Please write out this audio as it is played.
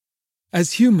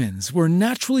As humans, we're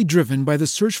naturally driven by the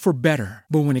search for better.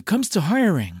 But when it comes to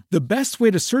hiring, the best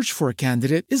way to search for a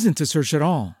candidate isn't to search at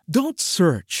all. Don't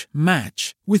search,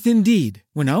 match with Indeed.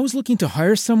 When I was looking to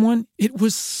hire someone, it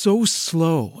was so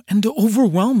slow and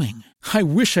overwhelming. I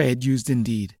wish I had used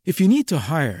Indeed. If you need to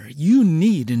hire, you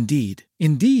need Indeed.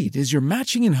 Indeed is your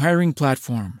matching and hiring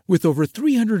platform with over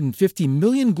 350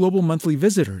 million global monthly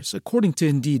visitors, according to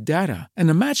Indeed data, and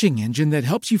a matching engine that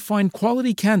helps you find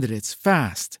quality candidates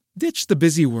fast. Ditch the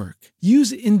busy work.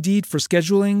 Use Indeed for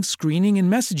scheduling, screening,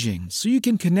 and messaging so you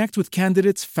can connect with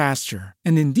candidates faster.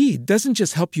 And Indeed doesn't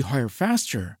just help you hire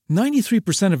faster.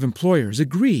 93% of employers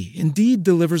agree Indeed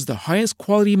delivers the highest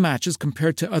quality matches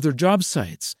compared to other job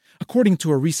sites, according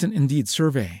to a recent Indeed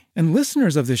survey. And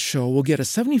listeners of this show will get a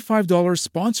 $75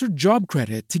 sponsored job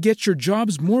credit to get your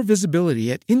jobs more visibility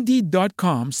at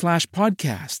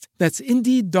Indeed.com/podcast. That's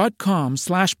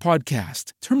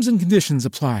Indeed.com/podcast. Terms and conditions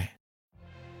apply.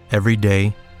 Every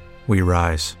day, we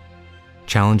rise,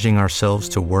 challenging ourselves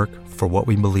to work for what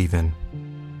we believe in.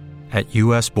 At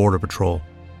U.S. Border Patrol,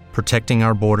 protecting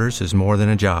our borders is more than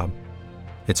a job.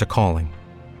 It's a calling.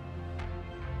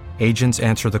 Agents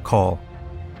answer the call,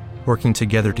 working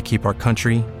together to keep our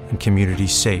country and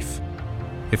communities safe.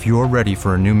 If you're ready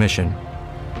for a new mission,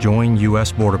 join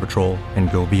U.S. Border Patrol and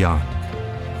go beyond.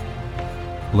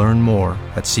 Learn more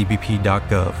at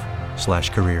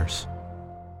cbp.gov/careers.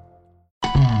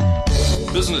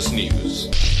 Business news,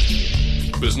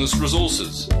 business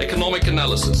resources, economic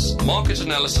analysis, market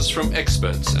analysis from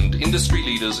experts and industry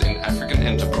leaders in African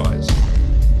enterprise.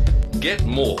 Get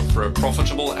more for a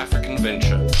profitable African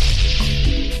venture.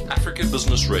 Africa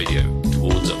Business Radio,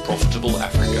 towards a profitable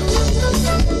Africa.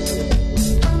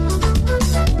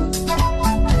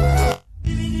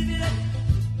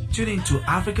 Tune in to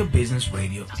Africa Business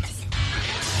Radio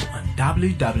on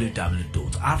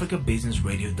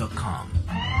www.africabusinessradio.com.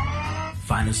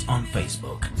 Find us on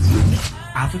Facebook,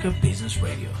 Africa Business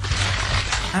Radio,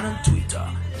 and on Twitter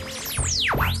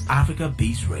at Africa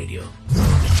Biz Radio.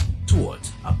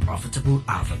 Towards a profitable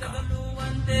Africa.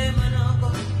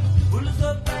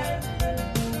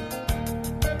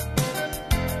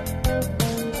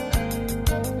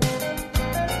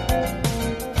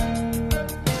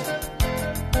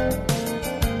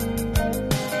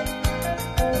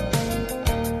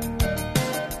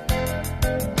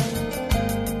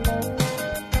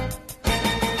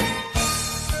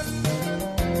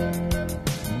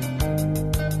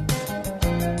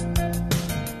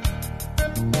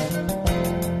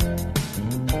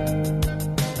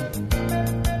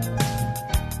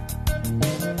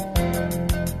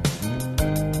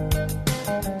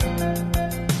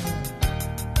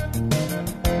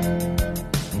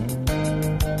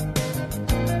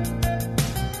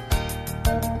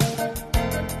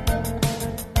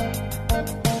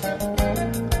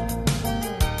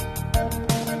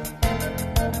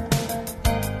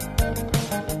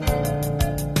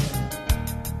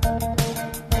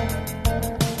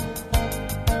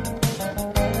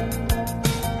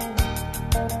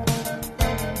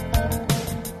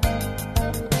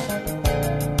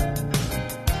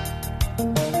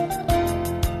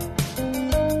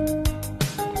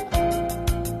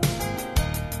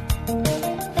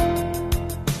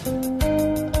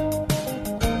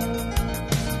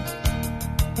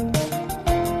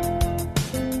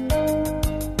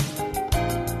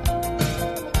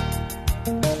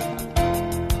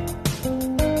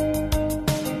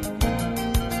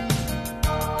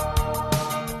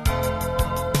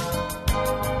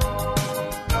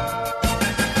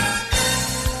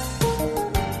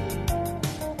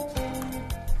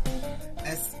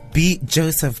 B.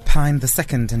 Joseph Pine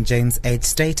II and James H.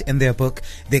 state in their book,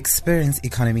 The Experience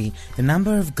Economy, the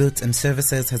number of goods and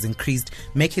services has increased,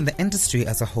 making the industry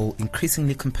as a whole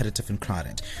increasingly competitive and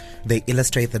crowded. They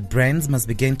illustrate that brands must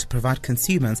begin to provide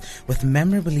consumers with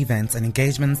memorable events and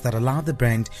engagements that allow the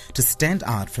brand to stand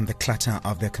out from the clutter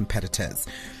of their competitors.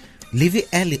 Livy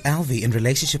Alvey in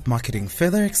Relationship Marketing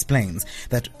further explains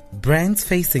that brands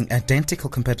facing identical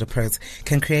competitors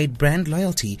can create brand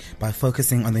loyalty by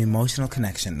focusing on the emotional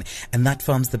connection. And that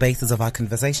forms the basis of our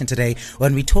conversation today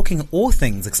when we're talking all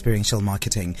things experiential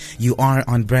marketing. You are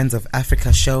on Brands of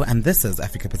Africa show, and this is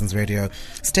Africa Business Radio.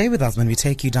 Stay with us when we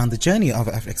take you down the journey of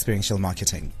experiential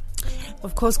marketing.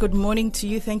 Of course, good morning to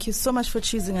you. Thank you so much for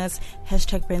choosing us.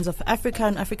 Hashtag Brands of Africa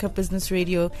on Africa Business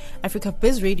Radio, Africa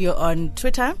Biz Radio on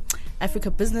Twitter, Africa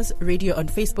Business Radio on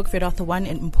Facebook, Fedatha One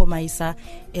and Mpoma Isa.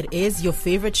 It is your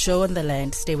favorite show on the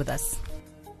land. Stay with us.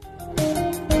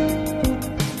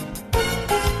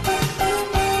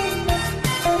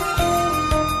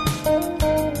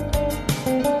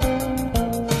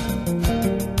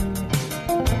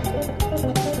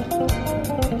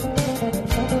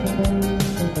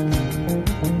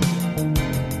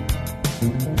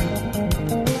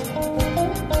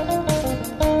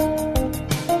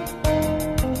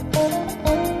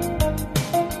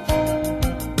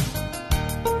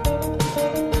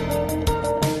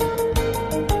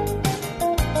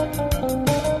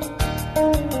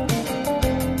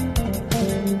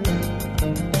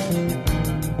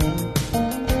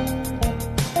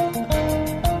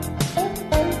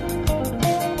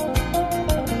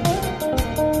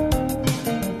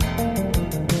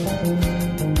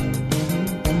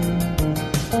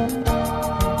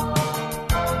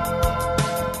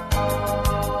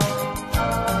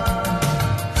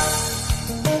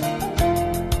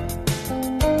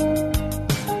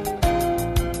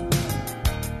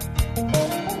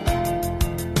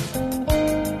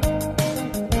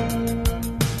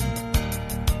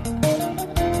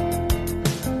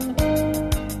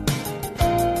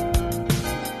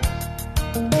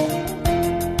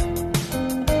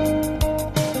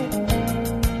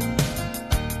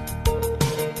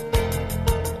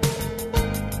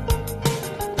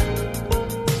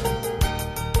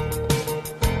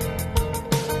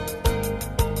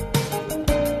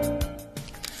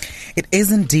 It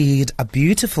is indeed a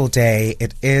beautiful day.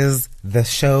 It is the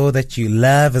show that you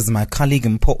love, as my colleague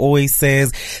Mpo always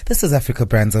says. This is Africa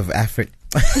Brands of Africa.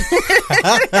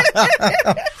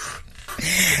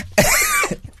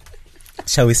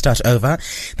 Shall we start over?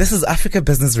 This is Africa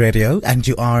Business Radio, and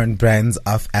you are in Brands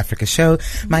of Africa show.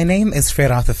 My name is Fred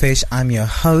Arthur Fish. I'm your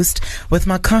host, with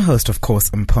my co-host, of course,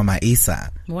 Mpoma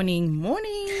Isa. Morning.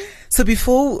 So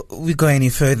before we go any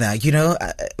further, you know,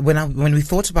 when we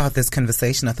thought about this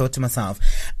conversation, I thought to myself,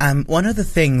 one of the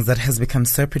things that has become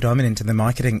so predominant in the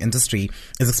marketing industry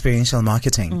is experiential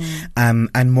marketing,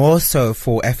 and more so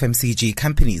for FMCG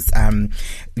companies,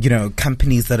 you know,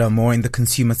 companies that are more in the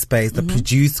consumer space, that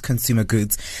produce consumer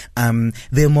goods.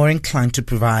 They're more inclined to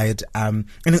provide, in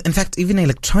fact, even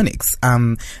electronics,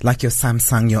 like your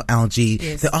Samsung, your LG,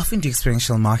 yes, they often do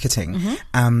experiential marketing.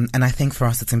 And I think for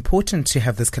us, it's important to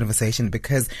have this conversation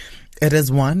because it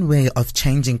is one way of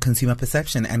changing consumer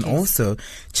perception and also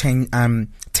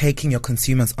taking your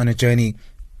consumers on a journey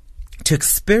to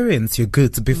experience your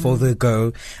goods before they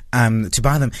go to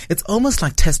buy them. It's almost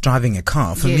like test driving a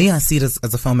car. For me, I see it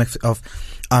as a form of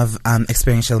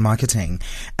experiential marketing.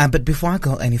 But before I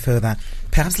go any further,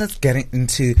 perhaps let's get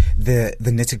into the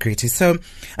nitty-gritty. So,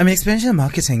 I mean, experiential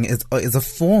marketing is a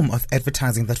form of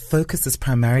advertising that focuses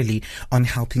primarily on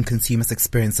helping consumers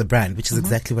experience a brand, which is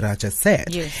exactly what I just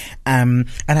said. Yes. And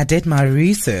I did my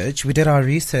research. We did our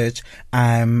research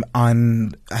on,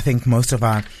 I think, most of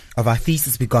our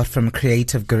thesis we got from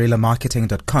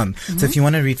creativeguerrillamarketing.com. So if you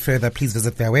want to read further, please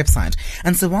visit their website.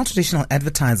 And so while traditional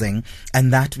advertising,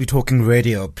 and that we're talking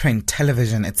radio, print,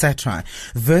 television, etc.,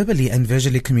 verbally and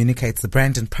visually communicates the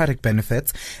brand and product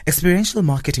benefits, experiential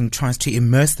marketing tries to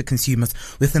immerse the consumers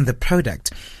within the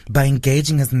product by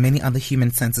engaging as many other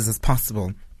human senses as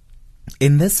possible.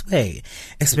 In this way,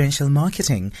 experiential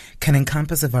marketing can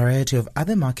encompass a variety of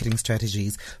other marketing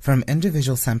strategies, from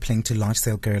individual sampling to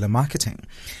large-scale guerrilla marketing.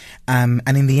 And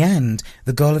in the end,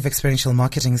 the goal of experiential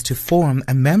marketing is to form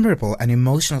a memorable and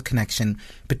emotional connection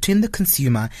between the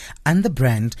consumer and the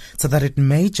brand so that it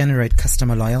may generate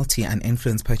customer loyalty and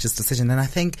influence purchase decision. And I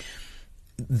think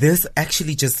this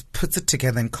actually just puts it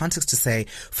together in context to say,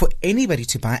 for anybody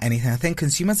to buy anything, I think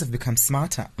consumers have become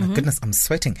smarter. My goodness, I'm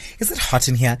sweating. Is it hot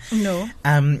in here? No.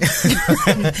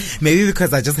 Maybe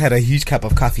because I just had a huge cup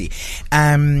of coffee.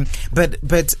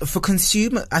 But for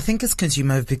consumer, I think as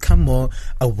consumers, we've become more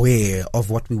aware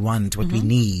of what we want, what we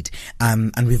need.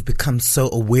 And we've become so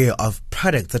aware of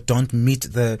products that don't meet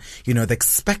the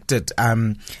expected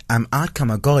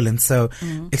outcome or goal. And so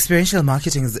experiential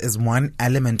marketing is one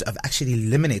element of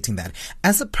actually eliminating that.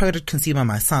 As a product consumer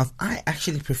myself, I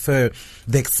actually prefer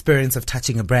the experience of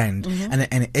touching a brand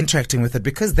and interacting with it,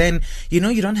 because then, you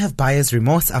don't have buyer's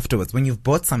remorse afterwards. When you've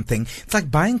bought something, it's like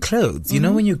buying clothes. You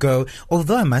know, when you go,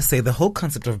 although I must say the whole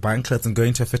concept of buying clothes and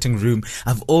going to a fitting room,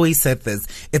 I've always said this,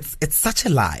 it's such a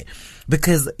lie.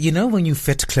 Because, when you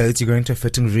fit clothes, you go into a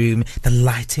fitting room, the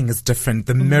lighting is different,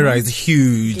 the mirror is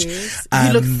huge. Yes.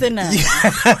 You look thinner.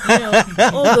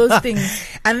 All those things.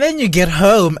 And then you get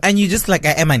home and you just like,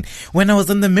 when I was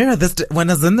in the mirror, in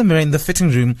the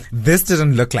fitting room, this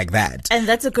didn't look like that. And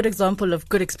that's a good example of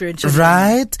good experience.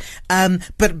 Right?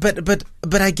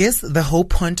 But I guess the whole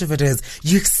point of it is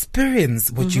you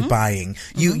experience what you're buying.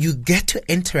 You get to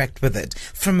interact with it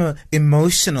from an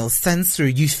emotional,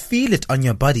 sensory, you feel it on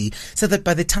your body, so that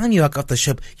by the time you walk off the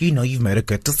shop, you've made a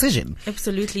good decision.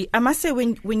 Absolutely. I must say,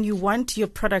 when you want your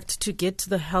product to get to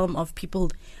the helm of people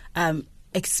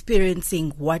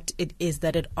experiencing what it is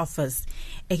that it offers,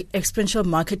 experiential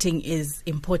marketing is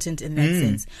important in that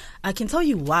sense. I can tell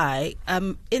you why.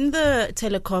 In the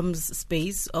telecoms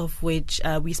space, of which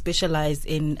we specialize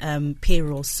in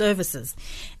payroll services,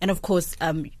 and of course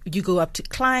you go up to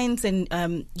clients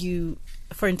and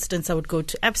for instance, I would go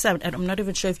to ABSA, and I'm not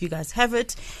even sure if you guys have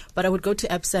it, but I would go to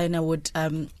ABSA and I would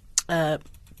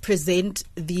present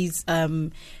these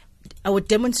I would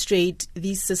demonstrate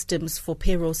these systems for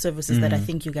payroll services that I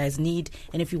think you guys need.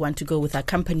 And if you want to go with our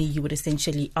company, you would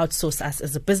essentially outsource us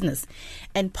as a business.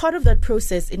 And part of that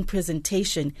process in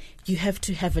presentation, you have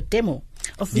to have a demo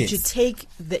of which you take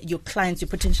your clients, your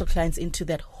potential clients, into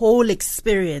that whole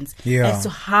experience as to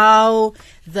how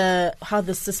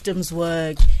the systems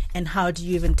work and how do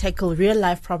you even tackle real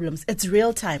life problems. It's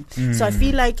real time. So I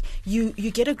feel like you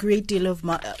get a great deal of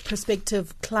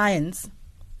prospective clients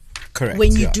Correct,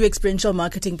 when you yeah. do experiential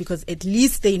marketing, because at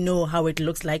least they know how it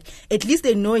looks like. At least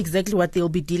they know exactly what they'll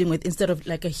be dealing with, instead of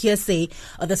like a hearsay,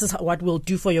 this is what we'll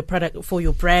do for your product, for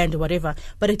your brand or whatever.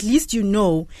 But at least you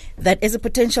know that as a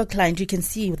potential client, you can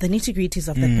see the nitty-gritties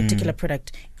of that particular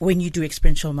product when you do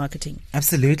experiential marketing.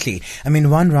 Absolutely. I mean,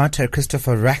 one writer,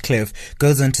 Christopher Ratcliffe,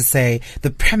 goes on to say the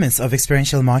premise of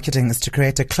experiential marketing is to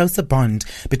create a closer bond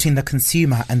between the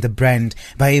consumer and the brand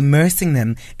by immersing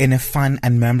them in a fun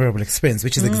and memorable experience,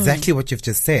 which is exactly what you've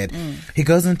just said. He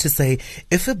goes on to say,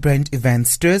 if a brand event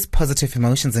stirs positive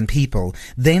emotions in people,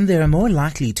 then they are more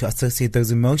likely to associate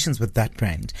those emotions with that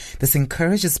brand. This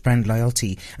encourages brand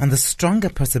loyalty and the stronger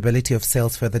possibility of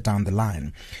sales further down the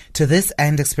line. To this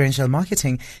end, experiential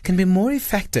marketing can be more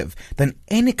effective than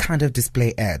any kind of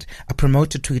display ad, a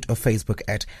promoted tweet or Facebook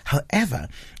ad. However,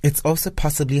 it's also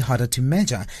possibly harder to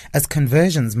measure, as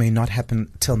conversions may not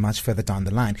happen till much further down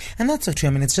the line. And that's so true.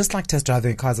 I mean, it's just like test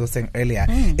driving cars I was saying earlier.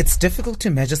 It's difficult to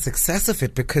measure success of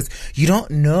it because you don't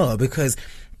know, because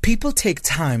people take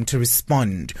time to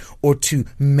respond or to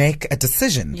make a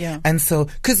decision. Yeah. And so,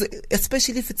 because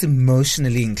especially if it's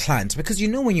emotionally inclined, because you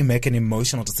know when you make an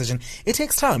emotional decision, it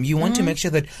takes time. You want to make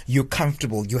sure that you're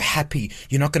comfortable, you're happy,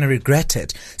 you're not going to regret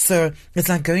it. So it's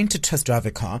like going to test drive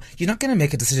a car. You're not going to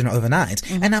make a decision overnight.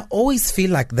 And I always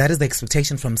feel like that is the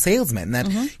expectation from salesmen, that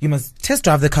you must test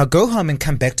drive the car, go home and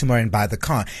come back tomorrow and buy the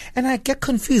car. And I get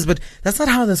confused, but that's not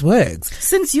how this works.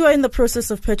 Since you are in the process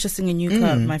of purchasing a new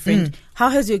car, my friend, how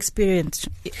has your experience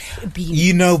been?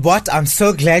 You know what? I'm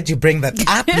so glad you bring that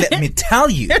up. Let me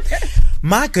tell you.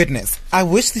 My goodness. I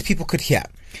wish these people could hear.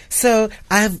 So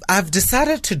I've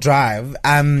decided to drive,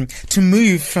 to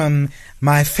move from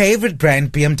my favorite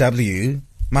brand, BMW,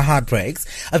 my heart breaks.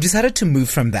 I've decided to move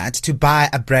from that to buy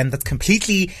a brand that's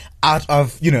completely out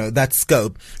of, that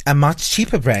scope, a much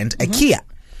cheaper brand, a Kia.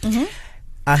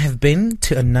 I have been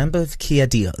to a number of Kia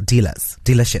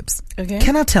dealerships. Okay.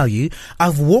 Can I tell you,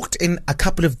 I've walked in a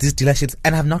couple of these dealerships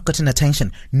and I've not gotten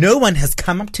attention. No one has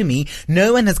come up to me. Do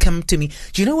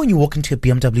you know when you walk into a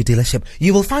BMW dealership,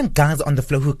 you will find guys on the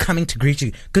floor who are coming to greet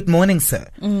you. Good morning, sir.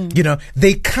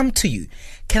 They come to you.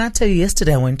 Can I tell you,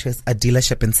 yesterday I went to a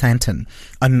dealership in Sandton,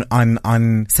 on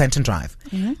Sandton Drive.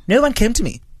 No one came to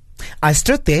me. I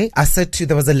stood there.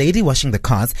 There was a lady washing the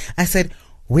cars. I said,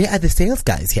 where are the sales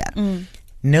guys here?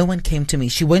 No one came to me.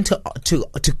 She went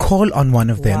to call on one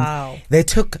of them. Wow. They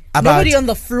took about... Nobody on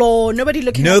the floor. Nobody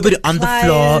looking at Nobody on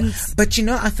clients. the floor.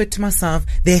 But I thought to myself,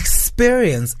 the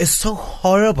experience is so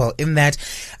horrible in that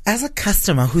as a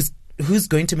customer who's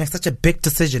going to make such a big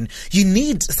decision, you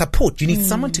need support. You need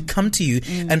someone to come to you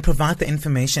and provide the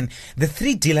information. The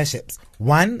 3 dealerships,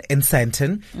 one in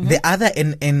Sandton, the other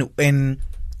in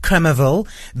Kramerville,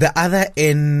 the other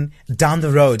in down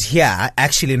the road here,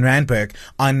 actually in Randburg,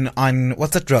 on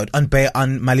what's that road? On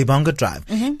Malibongo Drive.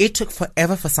 It took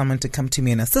forever for someone to come to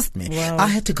me and assist me. Wow. I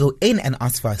had to go in and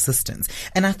ask for assistance.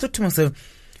 And I thought to myself,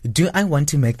 do I want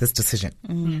to make this decision?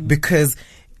 Because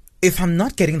if I'm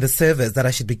not getting the service that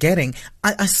I should be getting,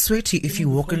 I swear to you, if you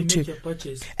walk into...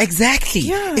 Exactly.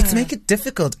 Yeah. It's make it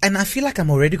difficult. And I feel like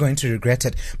I'm already going to regret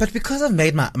it. But because I've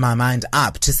made my mind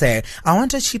up to say, I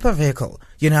want a cheaper vehicle.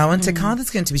 I want a car that's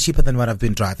going to be cheaper than what I've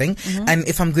been driving. And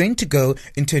if I'm going to go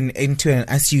into an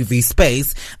SUV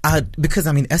space, because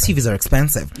SUVs are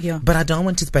expensive. Yeah. But I don't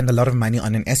want to spend a lot of money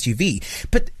on an SUV.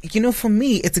 But, for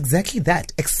me, it's exactly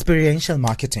that. Experiential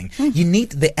marketing. You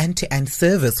need the end-to-end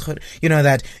service.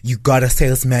 That you got a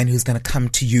salesman who's going to come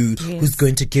to you, who's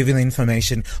going to give you the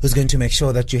information, who's going to make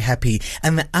sure that you're happy.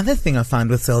 And the other thing I find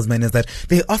with salesmen is that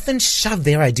they often shove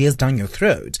their ideas down your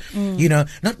throat.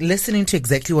 Not listening to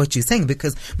exactly what you're saying,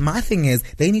 because my thing is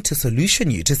they need to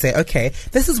solution you to say, okay,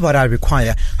 this is what I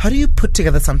require. How do you put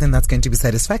together something that's going to be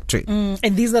satisfactory?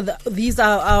 And these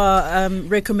are our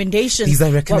recommendations. These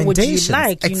are recommendations. What would you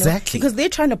like? Exactly. Because they're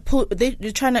trying to at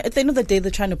the end of the day,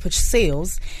 they're trying to push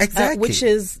sales. Exactly. Which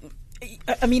is...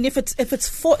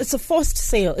 it's a forced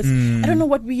sale. I don't know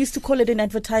what we used to call it in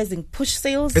advertising. Push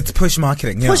sales. It's push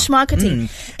marketing. Yeah. Push marketing.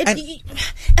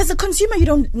 As a consumer, you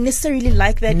don't necessarily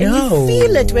like that, No. and you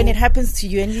feel it when it happens to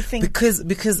you, and you think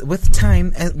because with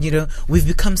time, we've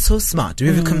become so smart.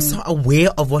 We've become so aware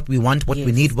of what we want, what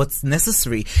we need, what's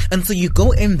necessary, and so you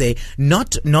go in there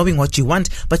not knowing what you want,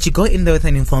 but you go in there with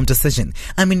an informed decision.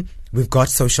 we've got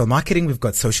social marketing, we've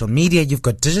got social media, you've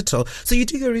got digital. So you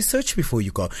do your research before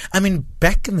you go. I mean,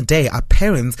 back in the day, our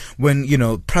parents, when,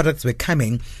 products were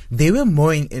coming, they were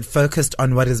more focused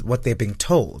on what they're being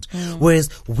told. Whereas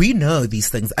we know these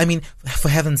things. I mean, for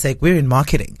heaven's sake, we're in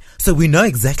marketing. So we know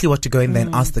exactly what to go in there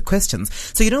and ask the questions.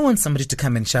 So you don't want somebody to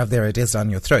come and shove their ideas down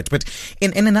your throat. But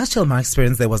in a nutshell, my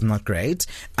experience there was not great.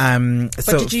 But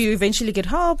did you eventually get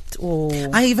helped, or?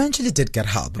 I eventually did get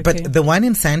help. Okay. But the one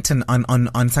in Sandton, on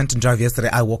Sandton Drive yesterday,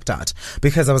 I walked out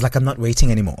because I was like, I'm not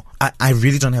waiting anymore. I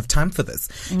really don't have time for this.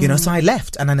 So I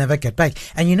left and I never get back.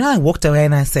 And I walked away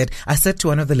and I said to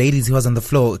one of the ladies who was on the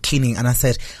floor cleaning, and I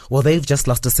said, well, they've just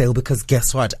lost a sale because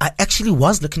guess what? I actually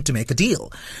was looking to make a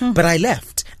deal, but I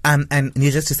left. And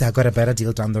needless to say, I got a better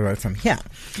deal down the road from here.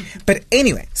 But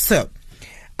anyway, so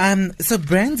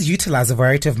brands utilize a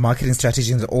variety of marketing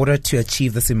strategies in order to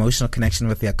achieve this emotional connection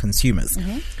with their consumers.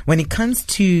 When it comes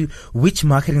to which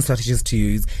marketing strategies to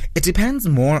use, it depends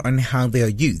more on how they are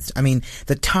used. I mean,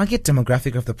 the target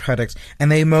demographic of the product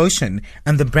and the emotion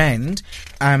and the brand,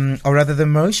 or rather the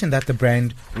emotion that the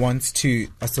brand wants to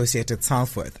associate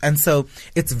itself with. And so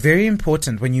it's very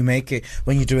important when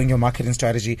you're doing your marketing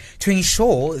strategy to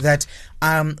ensure that,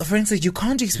 for instance, you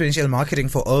can't do experiential marketing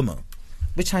for Omo.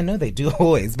 Which I know they do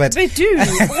always, but they do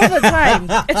all the time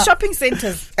at shopping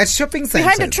centers.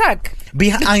 Behind a truck.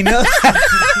 I know.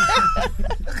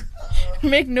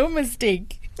 Make no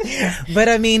mistake. But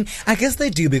I mean, I guess they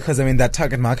do because that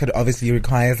target market obviously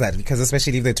requires that, because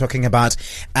especially if they're talking about,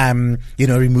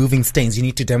 removing stains, you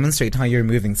need to demonstrate how you're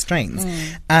removing stains.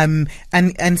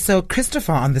 And so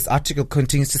Christopher on this article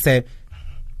continues to say,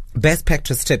 best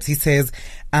practice tips. He says,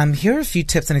 here are a few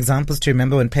tips and examples to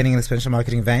remember when planning an experiential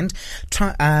marketing event.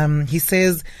 He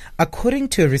says, according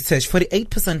to a research,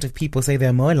 48% of people say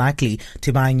they're more likely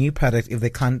to buy a new product if they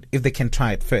can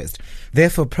try it first.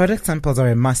 Therefore, product samples are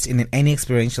a must in any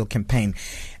experiential campaign.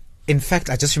 In fact,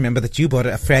 I just remember that you bought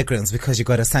a fragrance because you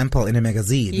got a sample in a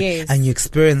magazine. Yes. And you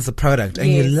experienced the product and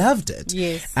you loved it.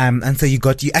 Yes. And so you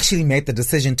actually made the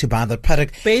decision to buy the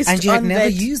product and you had never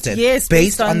used it. Yes,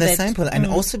 based on the sample, and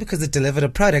also because it delivered a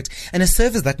product and a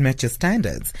service that met your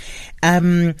standards.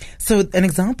 So an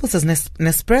example says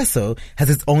Nespresso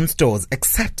has its own stores,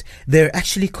 except they're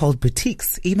actually called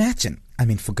boutiques. Imagine. I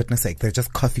mean, for goodness sake, they're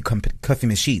just coffee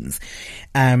machines.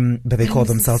 But they call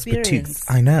themselves boutiques.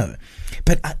 I know.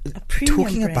 But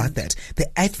talking brand about that, the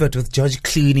advert with George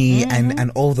Clooney and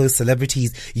all those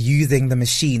celebrities using the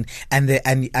machine and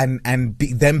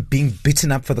them being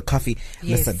beaten up for the coffee.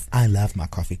 Yes. Listen, I love my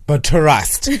coffee, but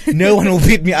trust, no one will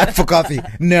beat me up for coffee.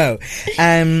 No.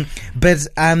 But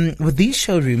with these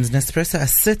showrooms, Nespresso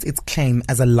asserts its claim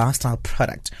as a lifestyle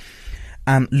product.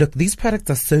 Look, these products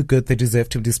are so good they deserve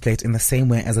to be displayed in the same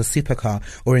way as a supercar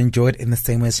or enjoyed in the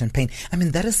same way as champagne. I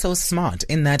mean, that is so smart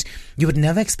in that you would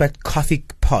never expect coffee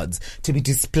pods to be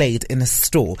displayed in a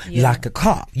store like a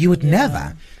car. You would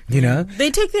never,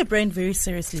 They take their brand very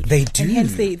seriously. They do. And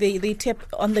hence they tap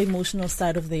on the emotional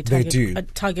side of their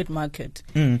target market.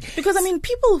 Because,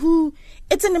 people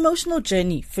it's an emotional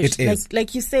journey.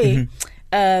 Like you say,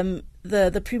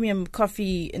 the premium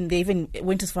coffee, and they even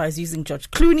went as far as using George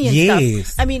Clooney and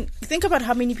stuff. I mean, think about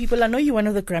how many people. I know you're one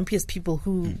of the grumpiest people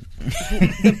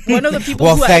one of the people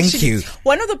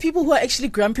one of the people who are actually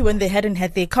grumpy when they hadn't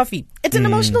had their coffee. It's an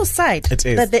emotional side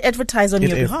that they advertise on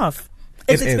your behalf.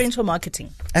 It's experiential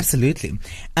marketing. Absolutely.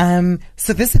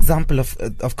 So this example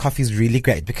of coffee is really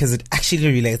great because it actually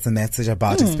relays the message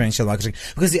about experiential marketing,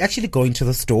 because you actually go into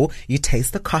the store, you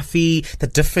taste the coffee, the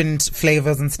different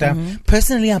flavors and stuff.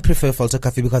 Personally, I prefer filter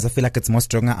coffee because I feel like it's more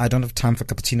stronger. I don't have time for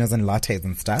cappuccinos and lattes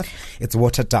and stuff. It's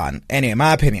watered down. Anyway,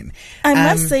 my opinion.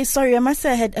 I must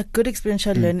say I had a good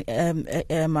experiential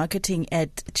marketing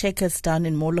at Checkers down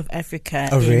in Mall of Africa.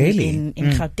 Oh, really? In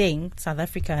Gauteng, South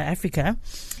Africa.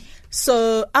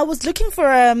 So I was looking for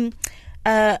a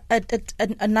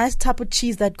nice type of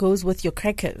cheese that goes with your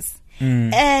crackers.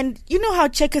 And you know how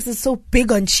Checkers is so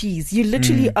big on cheese. You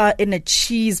literally are in a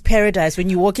cheese paradise when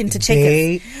you walk into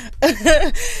Checkers.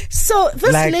 So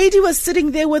this lady was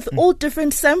sitting there with all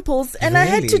different samples, and I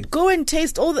had to go and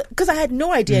taste all because I had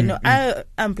no idea.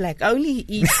 I'm black. I only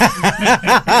eat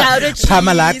powdered cheese,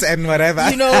 Parmalat and whatever.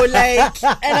 And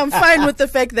I'm fine with the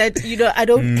fact that I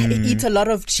don't eat a lot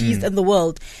of cheese in the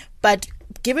world, but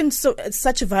given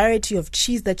such a variety of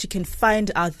cheese that you can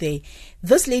find out there,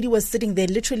 this lady was sitting there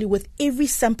literally with every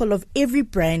sample of every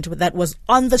brand that was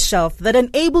on the shelf that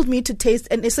enabled me to taste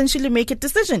and essentially make a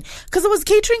decision. Because I was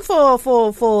catering for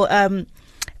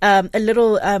a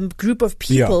little group of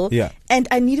people, And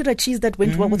I needed a cheese that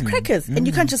went well with crackers. And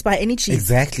you can't just buy any cheese.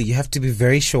 Exactly. You have to be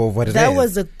very sure of what it is. That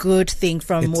was a good thing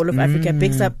from Mall of Africa.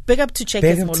 Big up to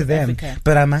Checkers, Big up Mall to of them. Africa.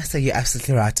 But I must say, you're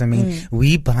absolutely right. I mean,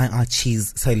 we buy our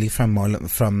cheese solely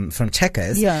from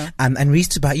Checkers. Yeah. And we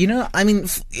used to buy,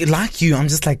 like you, I'm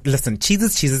just like, listen, cheese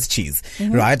is cheese,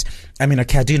 right? I mean,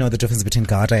 okay, I do know the difference between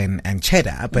Gouda and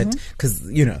cheddar, but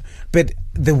but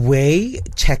the way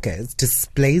Checkers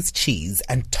displays cheese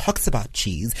and talks about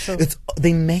cheese,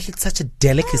 they make it such a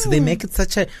delicacy. They make it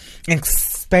such an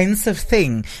expensive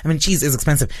thing. I mean, cheese is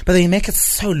expensive, but they make it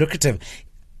so lucrative.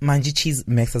 Mind you, cheese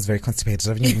makes us very constipated.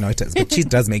 I haven't even noticed, but cheese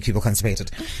does make people constipated.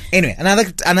 Anyway,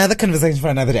 another conversation for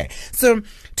another day. So,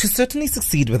 to certainly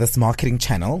succeed with this marketing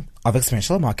channel of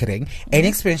experiential marketing, any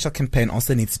experiential campaign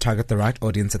also needs to target the right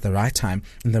audience at the right time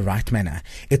in the right manner.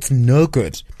 It's no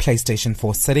good PlayStation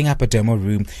 4 setting up a demo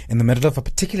room in the middle of a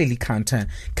particularly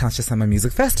counter-culture summer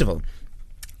music festival.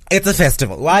 It's a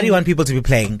festival. Why do you want people to be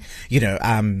playing,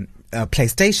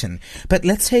 PlayStation? But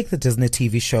let's take the Disney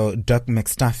TV show Doc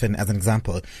McStuffin as an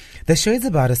example. The show is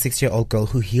about a 6-year-old girl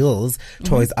who heals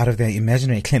toys out of their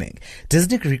imaginary clinic.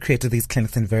 Disney recreated these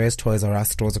clinics in various Toys R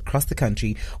Us stores across the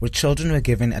country, where children were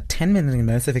given a 10-minute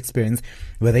immersive experience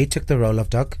where they took the role of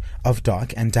Doc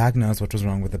and diagnosed what was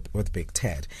wrong with Big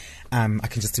Ted. I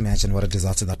can just imagine what a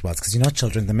disaster that was, because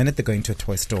children, the minute they go into a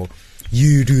toy store,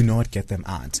 you do not get them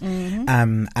out.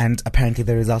 And apparently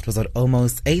the result was that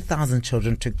almost 8,000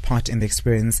 children took part in the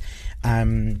experience,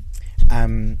 and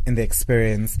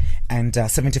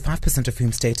 75% of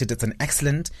whom stated it's an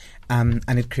excellent, and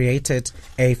it created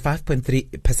a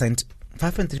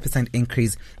 5.3%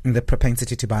 increase in the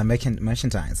propensity to buy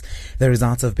merchandise. The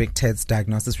results of Big Ted's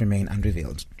diagnosis remain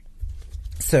unrevealed.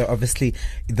 So obviously,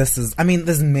 there's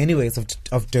many ways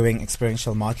of doing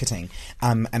experiential marketing,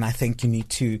 and I think you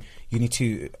need to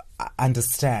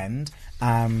understand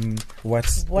what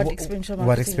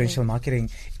experiential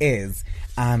marketing is.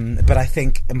 But I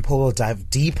think Paul will dive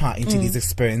deeper into these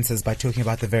experiences by talking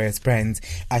about the various brands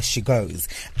as she goes.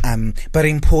 But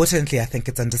importantly, I think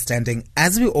it's understanding,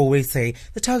 as we always say,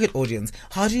 the target audience.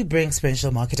 How do you bring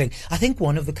experiential marketing? I think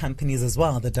one of the companies as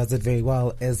well that does it very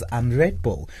well is Red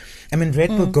Bull. I mean, Red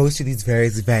Bull goes to these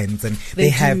various events, and they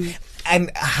have...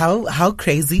 And how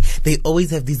crazy, they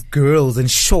always have these girls in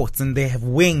shorts, and they have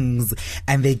wings,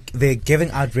 and they're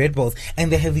giving out Red Bulls,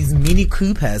 and they have these Mini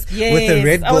Coopers with the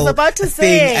Red Bull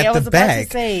thing at the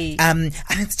back. And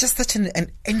it's just such an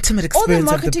intimate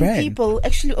experience of the brand. All the marketing people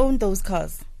actually own those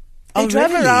cars. They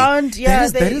drive really? around. Yeah,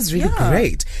 that is really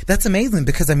great. That's amazing,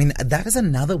 because that is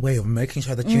another way of making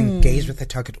sure that you engage with the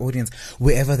target audience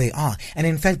wherever they are. And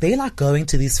in fact, they like going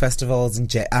to these festivals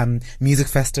and music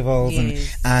festivals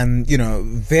and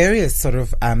various sort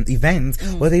of events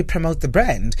where they promote the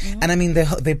brand. And I mean,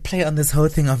 they play on this whole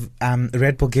thing of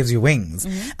Red Bull gives you wings,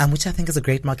 which I think is a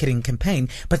great marketing campaign.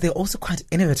 But they're also quite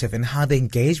innovative in how they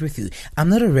engage with you. I'm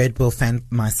not a Red Bull fan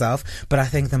myself, but I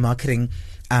think the marketing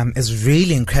is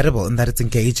really incredible in that it's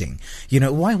engaging.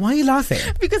 Why are you laughing?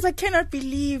 Because I cannot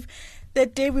believe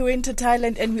that day we went to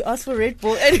Thailand and we asked for Red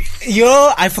Bull.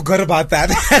 I forgot about that.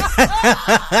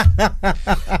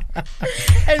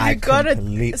 And we got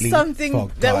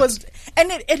something that was...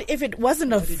 And if it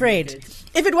wasn't of Fred,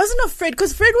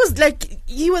 because Fred was like,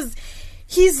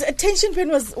 his attention span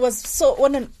was so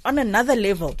on another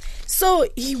level. So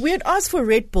we had asked for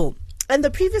Red Bull. And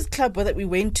the previous club that we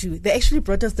went to, they actually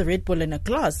brought us the Red Bull in a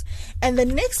glass. And the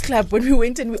next club, when we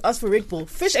went and we asked for Red Bull,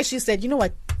 Fish actually said, you know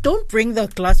what, don't bring the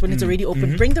glass when it's already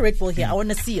open. Bring the Red Bull here. I want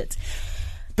to see it.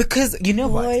 Because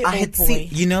what? I had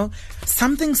seen,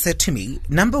 something said to me,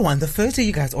 number one, the first day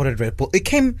you guys ordered Red Bull,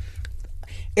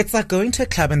 it's like going to a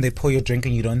club and they pour your drink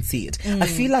and you don't see it. I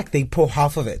feel like they pour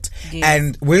half of it. Yes.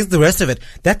 And where's the rest of it?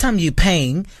 That time you're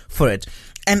paying for it.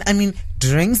 And I mean,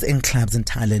 drinks in clubs in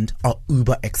Thailand are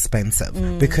uber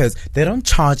expensive because they don't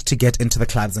charge to get into the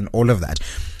clubs and all of that.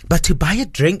 But to buy a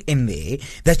drink in there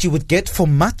that you would get for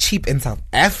much cheap in South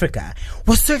Africa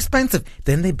was so expensive.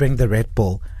 Then they bring the Red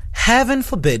Bull. Heaven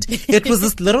forbid. It was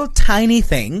this little tiny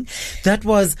thing that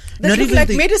was not even like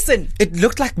medicine. It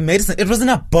looked like medicine. It was in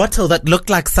a bottle that looked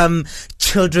like some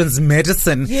children's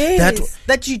medicine. Yes,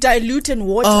 that you dilute in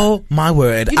water. Oh my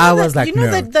word! I was like,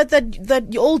 no.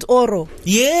 that old Oro.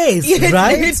 Yes,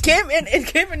 right. It came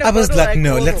in. A I was bottle like,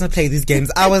 no, Oro. let's not play these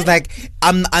games. I was like,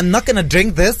 I'm not gonna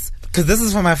drink this. because this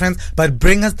is for my friends, but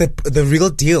bring us the real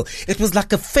deal. It was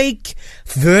like a fake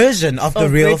version of the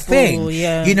real thing.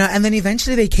 Yeah. You know, and then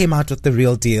eventually they came out with the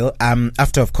real deal,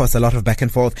 after, of course, a lot of back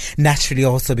and forth, naturally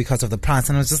also because of the price.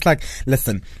 And I was just like,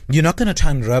 listen, you're not going to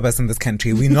try and rob us in this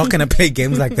country. We're not going to play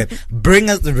games like that. Bring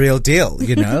us the real deal,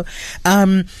 you know.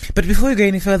 But before we go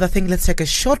any further, I think let's take a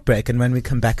short break, and when we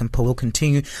come back, and Paul will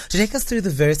continue to take us through the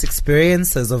various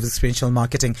experiences of experiential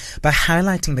marketing by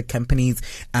highlighting the companies.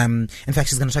 In fact,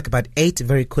 she's going to talk about 8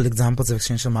 very cool examples of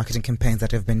experiential marketing campaigns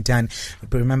that have been done.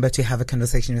 But remember to have a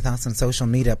conversation with us on social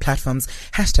media platforms,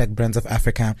 #Brands of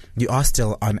Africa. You are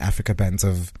still on Africa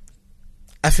Business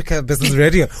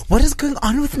Radio. What is going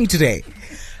on with me today?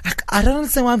 I don't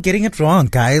understand why I'm getting it wrong,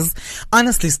 guys.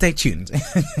 Honestly, stay tuned.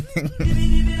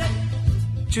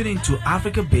 Tune in to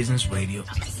Africa Business Radio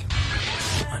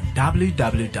on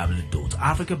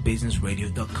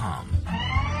www.africabusinessradio.com.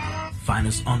 Find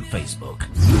us on Facebook,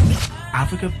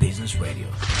 Africa Business Radio,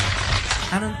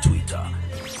 and on Twitter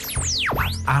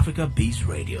at Africa Biz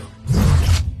Radio.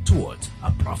 Towards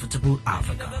a profitable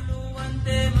Africa.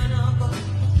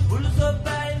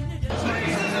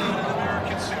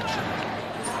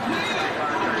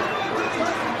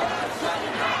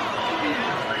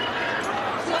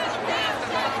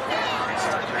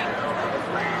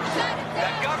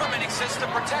 That government exists to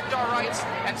protect our rights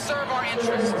and serve our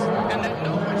interests, and that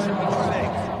no one should be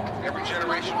safe. Every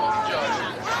generation will be judged.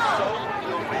 So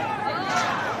will we.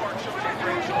 Our children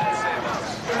can save us.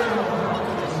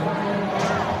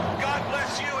 God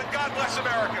bless you and God bless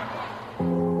America.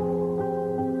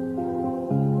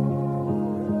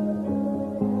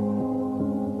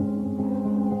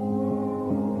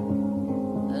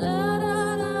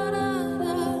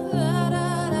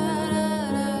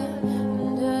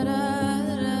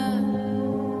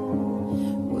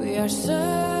 We are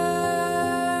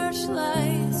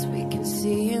searchlights we can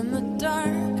see in the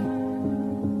dark.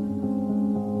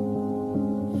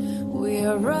 We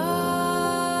are rockets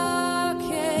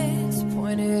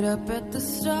pointed up at the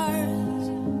stars.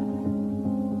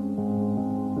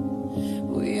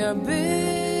 We are billions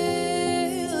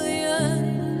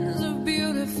of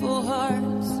beautiful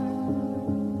hearts.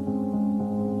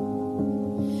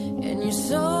 And you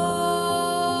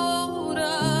sold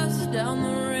us down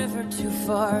the river too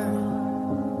far.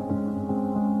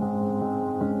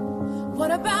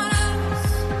 What about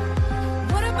us?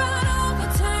 What about all the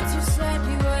times you said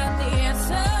you had the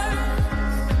answers?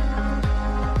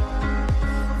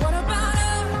 What about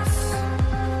us?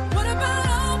 What about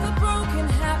all the broken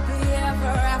happy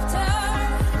ever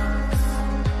afters?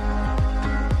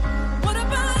 What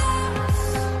about us?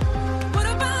 What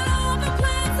about all the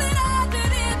plans that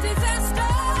ended in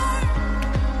disaster?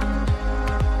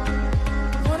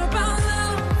 What about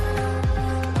love?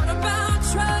 What about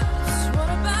trust?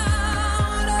 What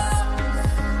about us?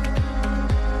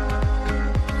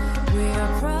 We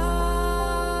are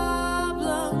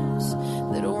problems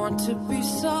that want to be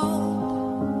solved.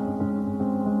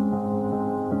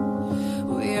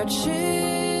 We are children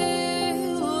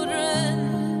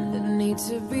that need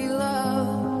to be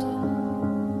loved.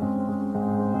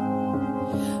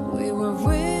 We were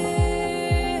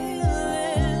willing,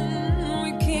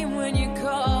 we came when you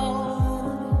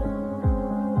called.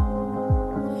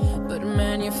 But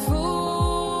man, you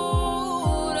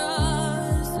fooled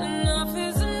us. Enough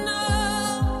is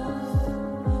enough.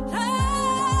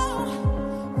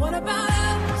 Oh, what about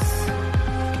us?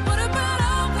 What about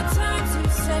all the times you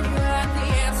said you had the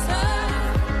answer?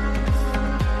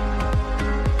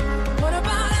 What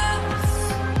about us?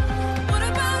 What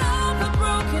about all the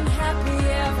broken happy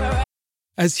ever?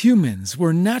 As humans,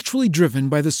 we're naturally driven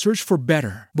by the search for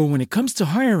better. But when it comes to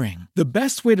hiring, the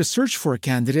best way to search for a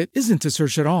candidate isn't to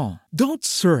search at all. Don't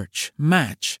search,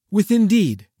 match with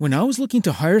Indeed. When I was looking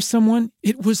to hire someone,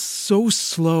 it was so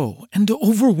slow and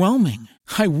overwhelming.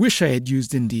 I wish I had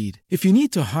used Indeed. If you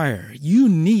need to hire, you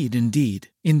need Indeed.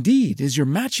 Indeed is your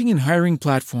matching and hiring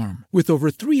platform with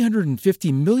over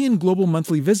 350 million global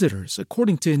monthly visitors,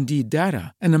 according to Indeed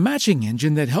data, and a matching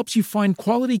engine that helps you find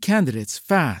quality candidates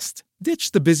fast.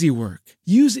 Ditch the busy work.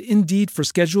 Use Indeed for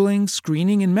scheduling,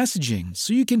 screening, and messaging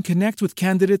so you can connect with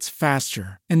candidates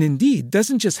faster. And Indeed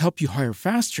doesn't just help you hire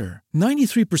faster.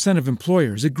 93% of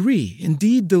employers agree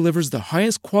Indeed delivers the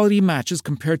highest quality matches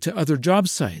compared to other job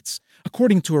sites,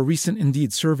 according to a recent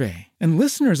Indeed survey. And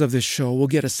listeners of this show will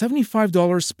get a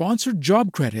 $75 sponsored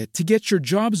job credit to get your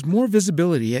jobs more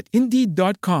visibility at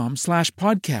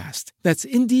Indeed.com/podcast. That's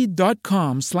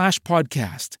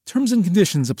Indeed.com/podcast. Terms and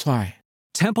conditions apply.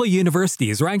 Temple University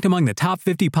is ranked among the top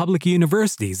 50 public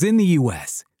universities in the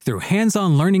U.S. Through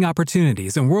hands-on learning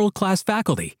opportunities and world-class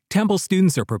faculty, Temple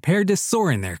students are prepared to soar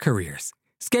in their careers.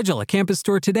 Schedule a campus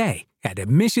tour today at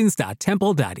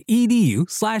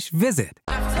admissions.temple.edu/visit.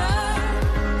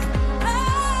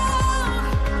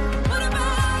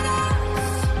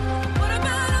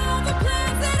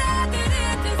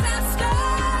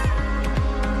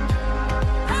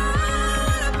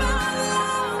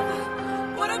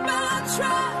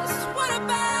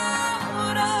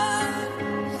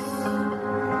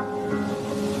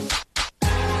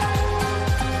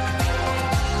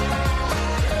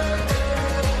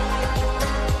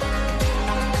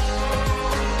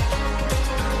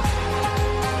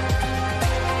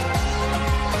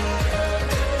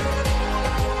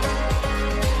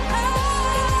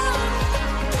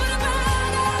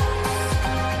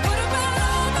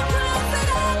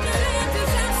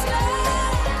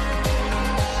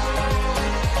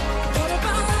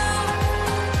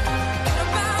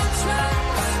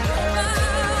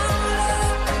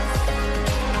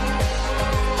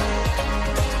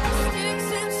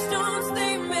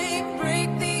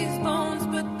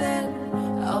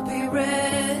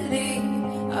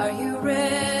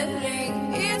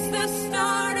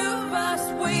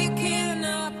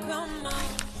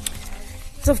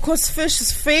 Of course,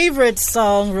 Fish's favorite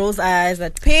song, Rose Eyes,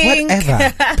 that Pink.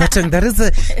 Whatever. But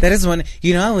that is one,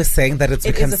 I was saying that it's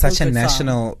become such a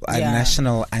national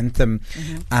national anthem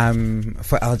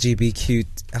for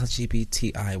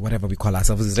LGBTI, whatever we call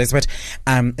ourselves these days. But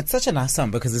it's such a nice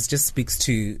song because it just speaks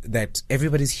to that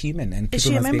everybody's human and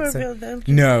people must be accepted.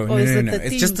 No.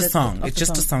 It's just a song. It's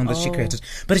just a song that she created.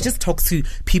 But it just talks to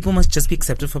people must just be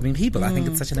accepted for being people. I think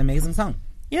it's such an amazing song.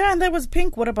 Yeah, and that was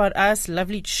Pink. What About Us?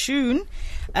 Lovely tune.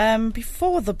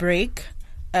 Before the break,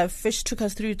 Fish took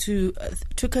us through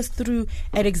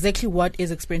at exactly what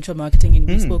is experiential marketing, and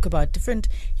we spoke about different,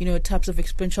 types of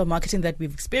experiential marketing that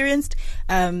we've experienced.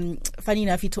 Funny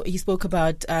enough, he spoke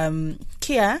about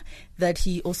Kia, that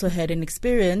he also had an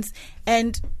experience,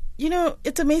 and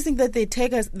it's amazing that their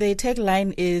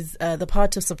tagline is the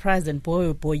part of surprise, and boy,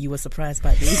 oh boy, you were surprised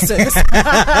by this. So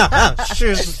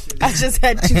I just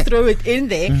had to throw it in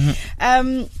there.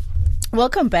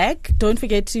 Welcome back. Don't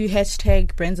forget to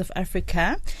hashtag Brands of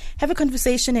Africa. Have a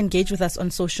conversation, engage with us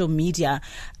on social media.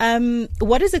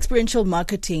 What is experiential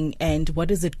marketing and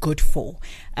what is it good for?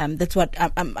 That's what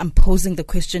I'm posing the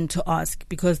question to ask,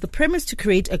 because the premise to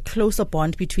create a closer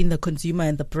bond between the consumer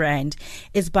and the brand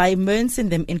is by immersing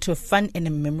them into a fun and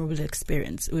a memorable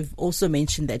experience. We've also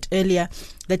mentioned that earlier,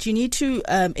 that you need to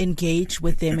engage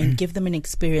with them and give them an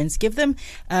experience. Give them,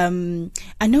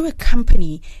 I know a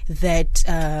company that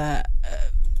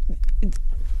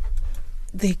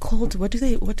they called, what are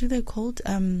they called?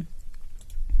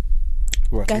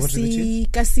 Gussie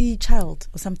Child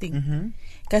or something.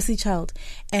 Gussie Child.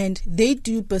 And they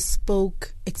do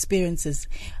bespoke experiences.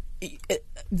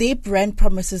 Their brand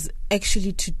promises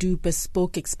actually to do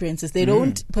bespoke experiences. They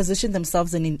don't position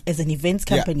themselves as an events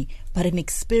company, but an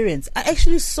experience. I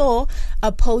actually saw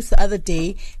a post the other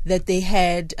day that they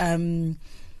had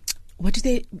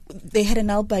they had an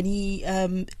Albany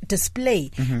display,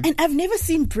 and I've never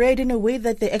seen bread in a way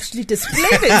that they actually displayed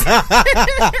it.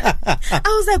 I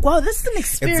was like, wow, this is an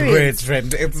experience.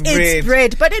 It's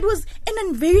bread, but it was in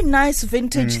a very nice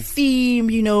vintage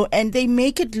theme, and they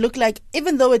make it look like,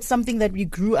 even though it's something that we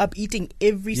grew up eating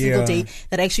every single day,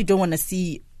 that I actually don't want to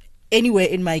see anywhere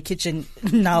in my kitchen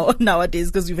nowadays,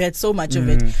 because we've had so much of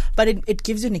it, but it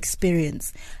gives you an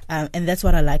experience, and that's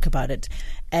what I like about it.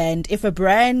 And if a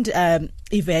brand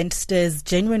event stirs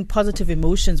genuine positive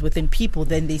emotions within people,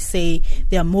 then they say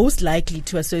they are most likely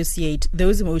to associate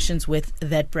those emotions with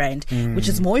that brand, which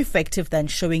is more effective than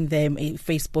showing them a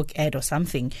Facebook ad or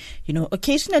something.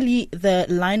 Occasionally the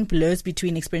line blurs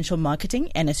between experiential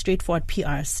marketing and a straightforward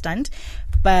PR stunt,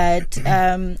 but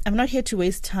I'm not here to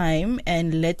waste time,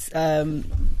 and let's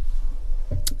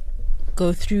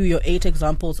go through your 8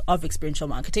 examples of experiential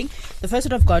marketing. The first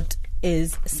one I've got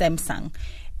is Samsung.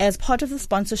 As part of the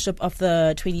sponsorship of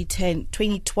the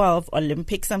 2012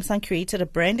 Olympics, Samsung created a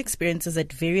brand experiences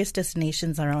at various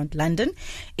destinations around London,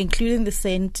 including the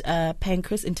St.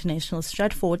 Pancras International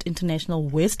Stratford International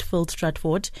Westfield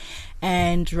Stratford.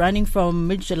 And running from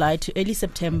mid-July to early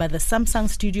September, the Samsung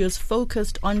studios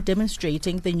focused on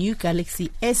demonstrating the new Galaxy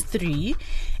S3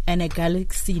 and a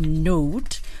Galaxy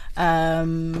Note.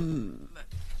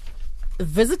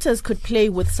 Visitors could play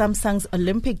with Samsung's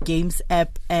Olympic Games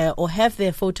app or have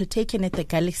their photo taken at the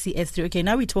Galaxy S3. Okay,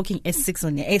 now we're talking S6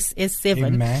 on the S7.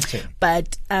 Imagine.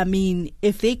 But, I mean,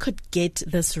 if they could get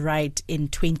this right in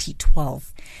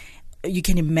 2012, you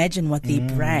can imagine what the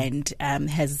brand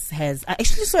has. I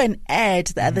actually saw an ad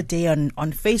the other day on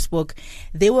Facebook.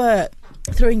 They were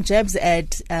throwing jabs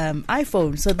at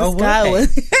iPhone. So this Oh, guy were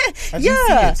was I didn't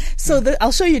see it. So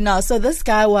I'll show you now. So this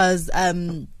guy was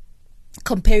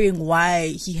comparing why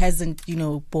he hasn't,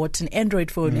 bought an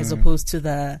Android phone as opposed to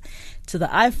the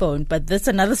iPhone. But that's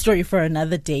another story for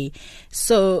another day.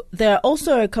 So there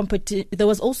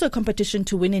was also a competition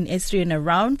to win an Austrian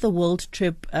around the world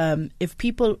trip. If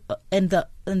people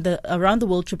around the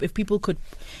world trip, if people could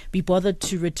be bothered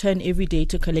to return every day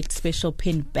to collect special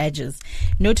pin badges.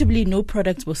 Notably, no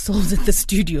products were sold at the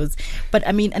studios. But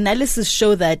analysis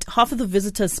show that half of the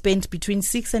visitors spent between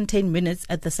 6 and 10 minutes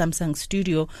at the Samsung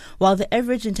studio, while the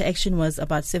average interaction was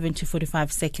about 7 to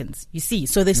 45 seconds. You see,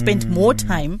 so they spent more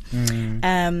time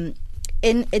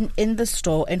in the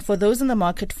store. And for those in the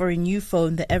market for a new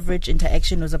phone, the average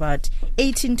interaction was about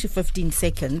 18 to 15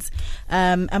 seconds.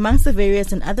 Amongst the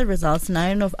various and other results,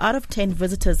 9 out of 10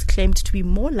 visitors claimed to be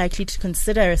more likely to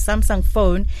consider a Samsung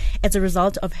phone as a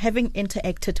result of having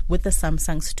interacted with the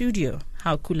Samsung studio.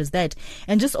 How cool is that?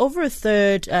 And just over a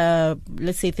third,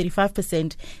 let's say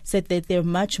 35%, said that they're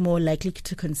much more likely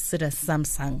to consider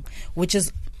Samsung, which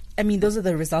is, those are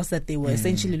the results that they were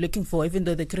essentially looking for, even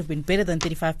though they could have been better than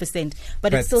 35%.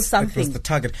 But it's still something. It was the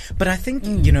target. But I think, I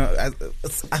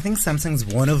think Samsung's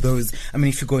one of those.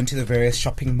 If you go into the various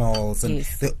shopping malls, and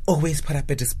they always put up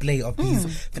a display of these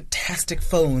fantastic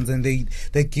phones, and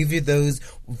they give you those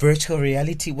virtual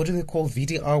reality, what do they call,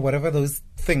 VDR, whatever those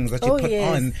things that you put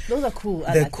on. Those are cool.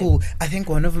 They're cool. I think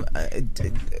one of them,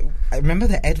 I remember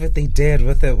the advert they did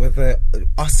with the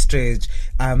ostrich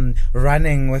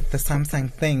running with the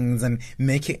Samsung things and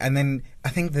making, and then I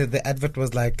think the advert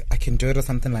was like, I can do it or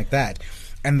something like that.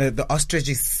 And the ostrich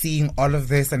is seeing all of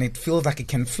this and it feels like it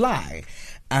can fly.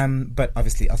 But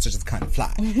obviously ostriches can't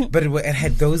fly. But it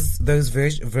had those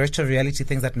virtual reality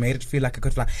things that made it feel like it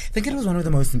could fly. I think it was one of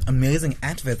the most amazing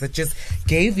adverts that just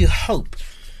gave you hope.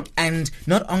 And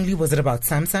not only was it about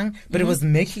Samsung, but it was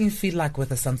making you feel like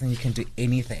with a Samsung you can do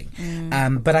anything.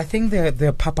 But I think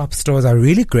their pop-up stores are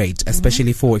really great,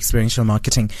 especially for experiential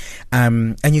marketing.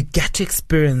 And you get to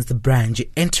experience the brand, you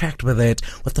interact with it,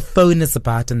 what the phone is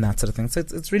about and that sort of thing. So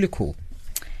it's really cool.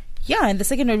 Yeah, and the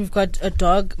second one, we've got a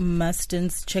Dog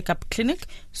Mustin's Checkup Clinic.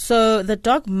 So the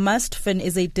Dog Mustfin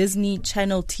is a Disney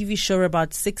Channel TV show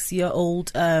about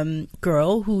 6-year-old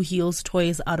girl who heals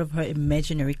toys out of her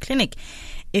imaginary clinic.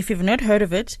 If you've not heard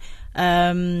of it,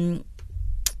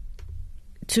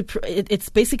 it's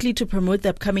basically to promote the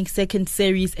upcoming second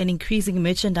series and increasing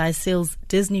merchandise sales.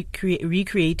 Disney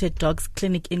recreated Dog's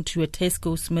Clinic into a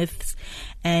Tesco, Smiths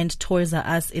and Toys R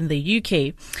Us in the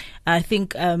UK. I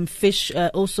think Fish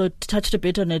also touched a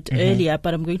bit on it earlier,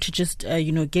 but I'm going to just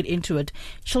get into it.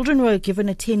 Children were given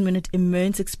a 10-minute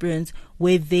immersive experience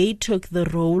where they took the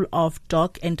role of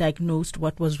Doc and diagnosed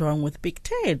what was wrong with Big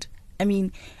Ted.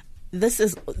 This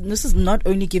is not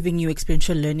only giving you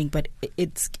experiential learning, but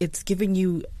it's giving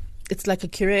you, it's like a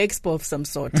career expo of some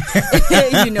sort.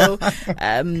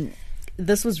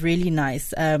 This was really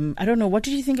nice. I don't know. What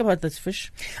did you think about this,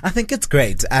 Fish? I think it's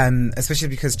great, especially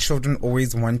because children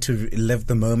always want to live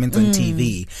the moment on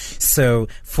TV. So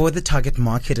for the target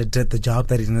market, it did the job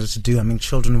that it needed to do.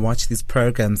 Children watch these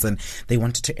programs and they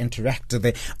wanted to interact.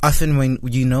 They often, when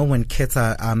kids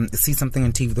see something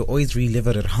on TV, they always relive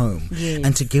it at home. Yes.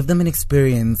 And to give them an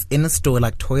experience in a store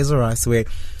like Toys R Us, where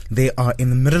they are in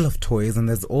the middle of toys and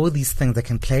there's all these things they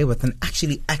can play with and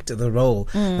actually act the role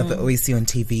that they always see on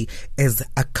TV, is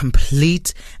a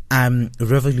complete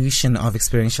revolution of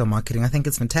experiential marketing. I think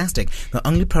it's fantastic. The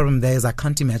only problem there is I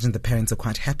can't imagine the parents are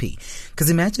quite happy. Because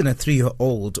imagine a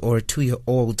 3-year-old or a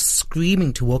 2-year-old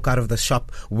screaming to walk out of the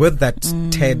shop with that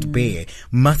Ted bear.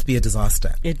 Must be a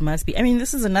disaster. It must be.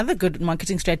 This is another good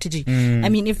marketing strategy.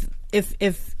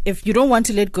 If you don't want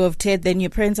to let go of Ted, then your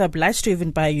parents are obliged to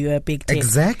even buy you a big Ted.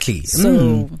 Exactly.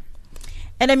 So,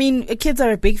 and kids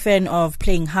are a big fan of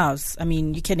playing house.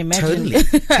 You can imagine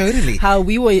totally how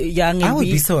we were young. And I would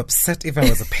be so upset if I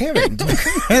was a parent.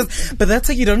 But that's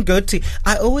how you don't go to.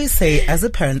 I always say, as a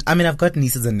parent, I've got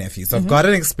nieces and nephews, so I've got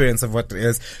an experience of what it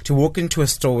is to walk into a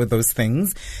store with those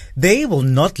things. They will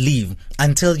not leave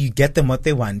until you get them what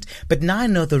they want. But now I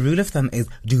know the rule of thumb is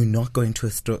do not go into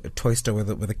a toy store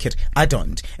with a kid. I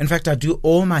don't. In fact, I do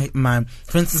all my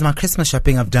for instance, my Christmas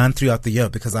shopping I've done throughout the year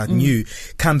because I knew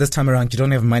come this time around you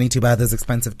don't have money to buy those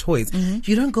expensive toys.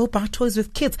 You don't go buy toys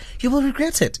with kids. You will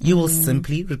regret it. You will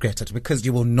simply regret it because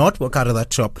you will not walk out of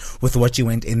that shop with what you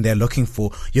went in there looking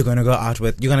for. You're going to go out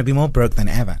with, you're going to be more broke than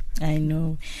ever. I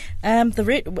know.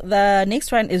 The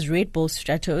next one is Red Bull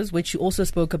Stratos, which you also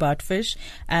spoke about, Fish,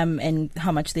 and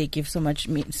how much they give so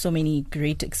many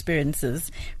great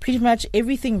experiences. Pretty much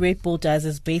everything Red Bull does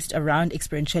is based around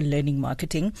experiential learning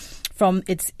marketing, from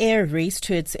its air race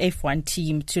to its F1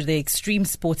 team to the extreme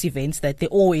sports events that they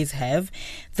always have.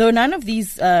 Though none of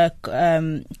these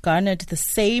garnered the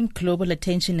same global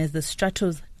attention as the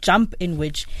Stratos jump, in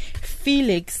which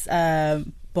Felix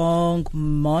Bong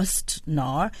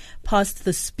Mostnar passed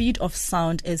the speed of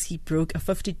sound as he broke a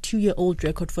 52-year-old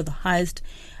record for the highest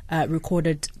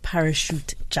recorded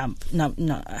parachute jump. No.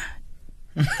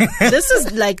 This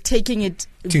is like taking it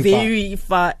very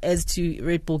far as to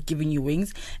Red Bull giving you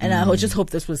wings, and I just hope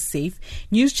this was safe.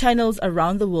 News channels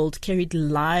around the world carried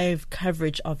live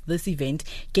coverage of this event,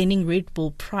 gaining Red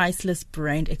Bull priceless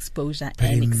brand exposure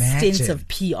and extensive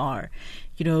PR.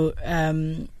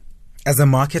 As a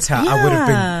marketer, I would have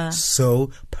been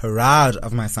so proud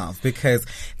of myself, because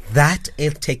that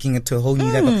is taking it to a whole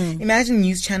new level. Imagine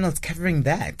news channels covering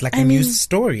that, like a news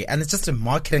story, and it's just a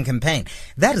marketing campaign.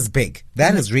 That is big.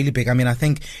 That is really big. I mean, I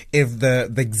think if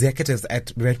the executives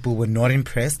at Red Bull were not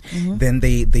impressed, then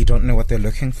they don't know what they're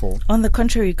looking for. On the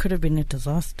contrary, it could have been a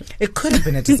disaster. It could have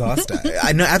been a disaster.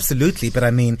 I know, absolutely. But I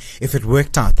mean, if it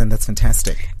worked out, then that's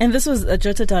fantastic. And this was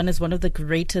jotted down as one of the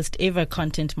greatest ever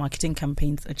content marketing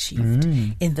campaigns achieved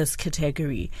in this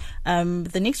category.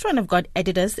 The next one, I've got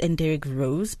Adidas and Derrick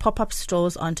Rose. Pop-up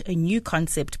stores aren't a new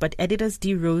concept, but Adidas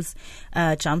D Rose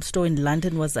jump store in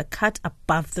London was a cut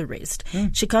above the rest.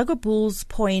 Chicago Bulls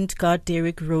point guard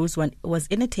Derrick Rose was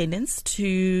in attendance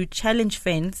to challenge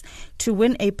fans to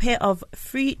win a pair of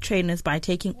free trainers by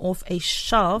taking off a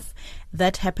shelf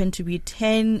that happened to be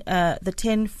 10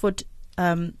 foot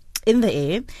in the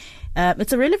air.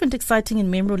 It's a relevant, exciting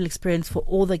and memorable experience for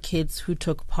all the kids who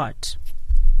took part.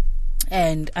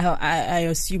 And I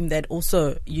assume that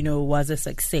also, was a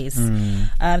success.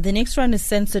 The next one is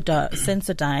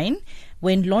Sensodyne.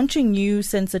 When launching new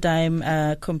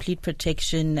Sensodyne Complete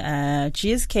Protection,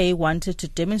 GSK wanted to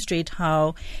demonstrate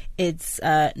how its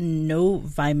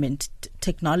Noviment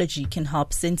technology can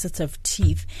help sensitive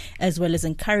teeth, as well as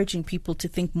encouraging people to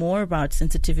think more about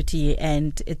sensitivity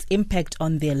and its impact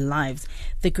on their lives.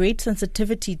 The Great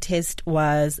Sensitivity Test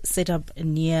was set up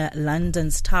near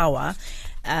London's Tower.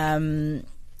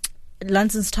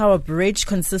 London's Tower Bridge,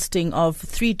 consisting of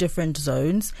 3 different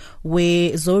zones,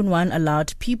 where Zone 1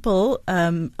 allowed people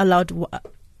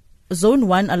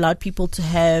to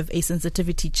have a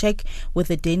sensitivity check with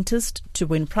a dentist, to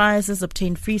win prizes,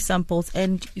 obtain free samples,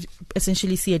 and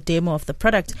essentially see a demo of the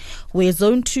product. Where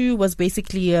Zone 2 was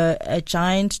basically a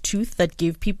giant tooth that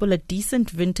gave people a decent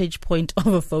vintage point of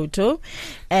a photo.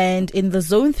 And in the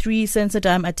Zone 3,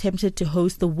 Sensodyne attempted to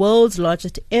host the world's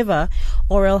largest ever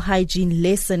oral hygiene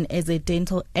lesson as a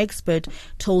dental expert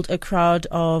told a crowd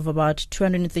of about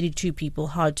 232 people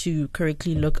how to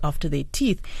correctly look after their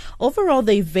teeth. Overall,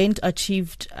 the event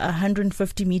achieved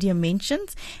 150 media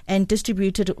mentions and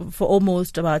distributed for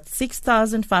almost about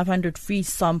 6,500 free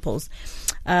samples.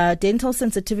 Dental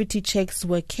sensitivity checks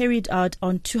were carried out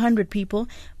on 200 people,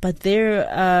 but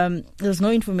there's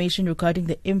no information regarding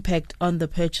the impact on the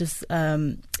purchase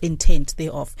intent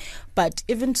thereof. But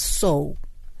even so,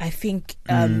 I think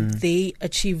they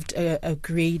achieved a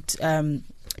great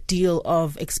deal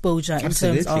of exposure in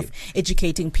terms of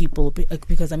educating people,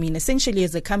 because I mean, essentially,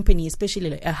 as a company, especially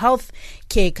like a health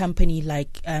care company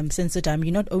like Sensodyne,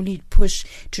 you not only push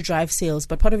to drive sales,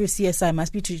 but part of your CSI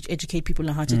must be to educate people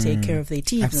on how to take care of their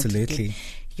teeth. Absolutely.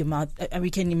 Your mouth, we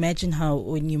can imagine how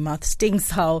when your mouth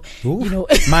stinks, how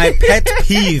my pet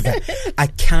peeve. I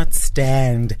can't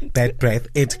stand bad breath.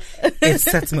 It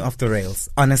sets me off the rails,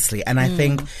 honestly. And I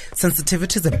think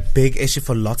sensitivity is a big issue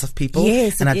for lots of people.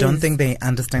 Yes, and I don't think they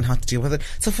understand how to deal with it.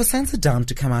 So for Sensodyne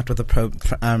to come out with a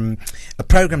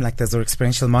program like this, or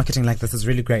experiential marketing like this, is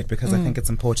really great, because I think it's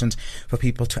important for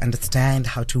people to understand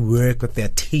how to work with their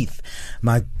teeth.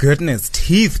 My goodness,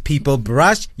 teeth, people,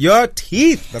 brush your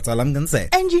teeth. That's all I'm going to say.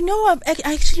 And I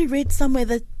actually read somewhere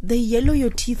that the yellow your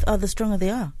teeth are, the stronger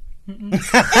they are.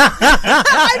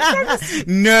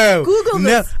 No. Google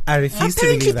this. I refuse to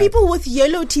believe that. Apparently, people with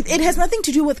yellow teeth, it has nothing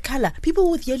to do with color.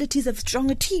 People with yellow teeth have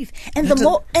stronger teeth. And the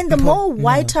more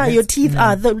whiter your teeth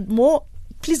are, the more...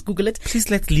 Please Google it. Please,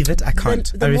 let's leave it. I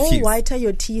can't. The I refuse. more whiter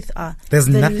your teeth are. There's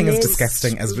nothing as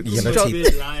disgusting as yellow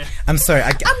teeth. I'm sorry.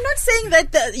 I'm not saying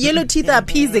that the yellow teeth are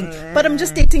appeasing, but I'm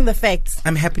just stating the facts.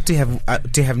 I'm happy to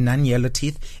have non-yellow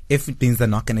teeth if it means they're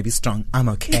not going to be strong. I'm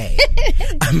okay.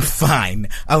 I'm fine.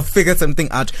 I'll figure something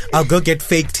out. I'll go get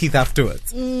fake teeth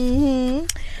afterwards.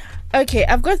 Okay,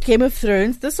 I've got Game of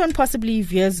Thrones. This one possibly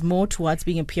veers more towards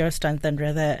being a PR stunt than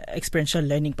rather experiential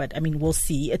learning, but I mean, we'll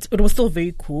see. It was still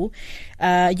very cool.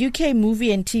 UK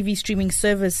movie and TV streaming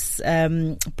service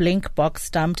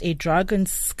Blinkbox dumped a dragon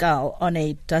skull on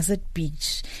a desert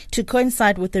beach to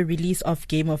coincide with the release of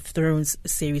Game of Thrones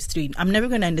Series 3. I'm never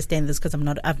going to understand this because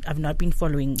I've not been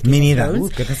following Game Me of neither.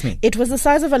 Thrones. Ooh, goodness me. It was the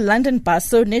size of a London bus,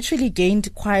 so naturally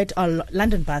gained quite a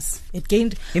London bus. It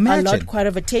gained Imagine. quite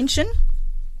of attention,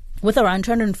 with around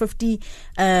 250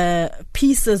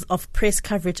 pieces of press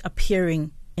coverage appearing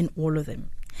in all of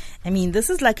them. I mean, this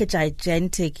is like a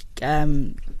gigantic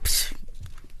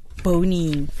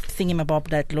bony thingamabob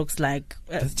that looks like...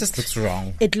 It just looks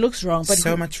wrong. It looks wrong. But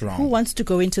So much wrong. Who wants to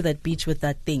go into that beach with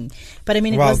that thing? But I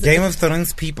mean, Well, Game of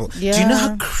Thrones people. Yeah. Do you know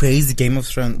how crazy Game of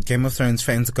Thrones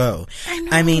fans go? I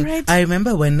know, mean, right? I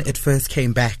remember when it first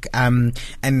came back, and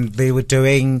they were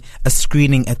doing a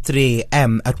screening at 3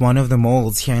 a.m. at one of the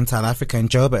malls here in South Africa in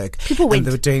Joburg. People went. And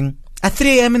they were doing at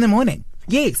 3 a.m. in the morning.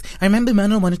 Yes. I remember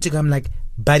Manuel wanted to go. I'm like,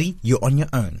 buddy, you're on your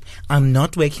own. I'm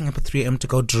not waking up at 3 a.m. to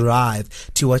go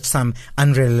drive to watch some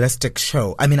unrealistic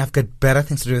show. I mean, I've got better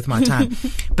things to do with my time.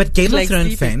 But Game Like of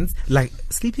Thrones sleeping. fans, like,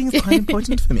 sleeping is quite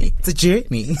important for me. It's a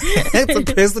journey. It's a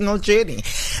personal journey.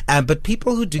 But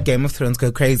people who do Game of Thrones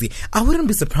go crazy. I wouldn't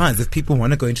be surprised if people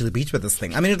want to go into the beach with this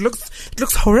thing. I mean, it looks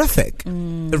horrific.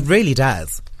 It really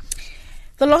does.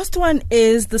 The last one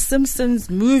is the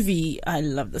Simpsons movie. I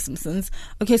love the Simpsons.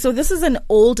 Okay, so this is an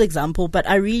old example, but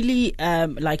I really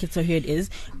like it. So here it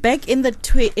is. Back in in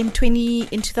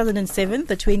 2007,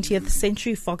 the 20th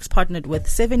Century Fox partnered with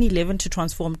 7-Eleven to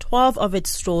transform 12 of its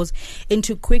stores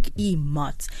into Quick E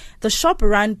Marts. The shop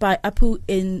run by Apu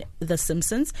in The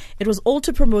Simpsons. It was all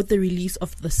to promote the release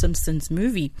of the Simpsons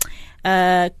movie.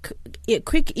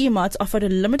 Quick E Marts offered a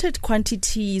limited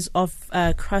quantities of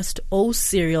Crust O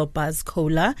cereal, Buzz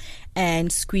Cola,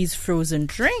 and Squeeze frozen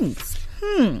drinks.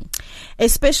 A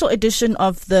special edition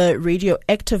of the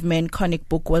Radioactive Man comic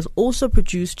book was also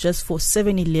produced just for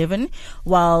 7-Eleven,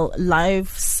 while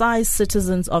life-size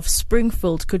citizens of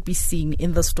Springfield could be seen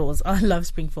in the stores. I love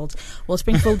Springfield. Well,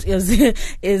 Springfield is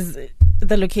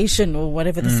the location or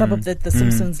whatever the suburb that the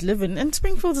Simpsons live in, and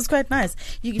Springfield is quite nice.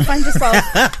 You find yourself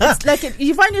it's like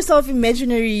you find yourself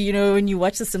imaginary, you know, when you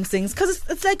watch the Simpsons, because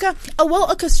it's like a well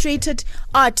orchestrated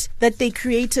art that they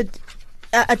created.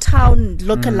 A town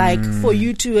look-alike for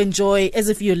you to enjoy as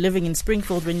if you're living in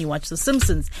Springfield when you watch The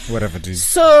Simpsons. Whatever, dude.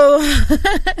 So,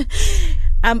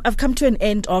 I've come to an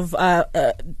end of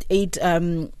 8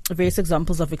 various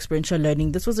examples of experiential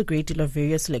learning. This was a great deal of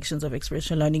various selections of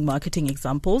experiential learning marketing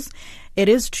examples. It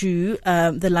is true,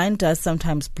 the line does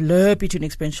sometimes blur between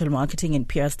experiential marketing and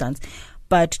PR stunts.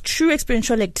 But true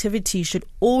experiential activity should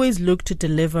always look to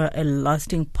deliver a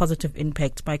lasting positive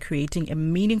impact by creating a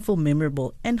meaningful,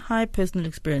 memorable, and high personal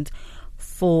experience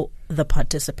for the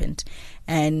participant.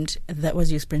 And that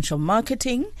was your experiential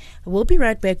marketing. We'll be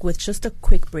right back with just a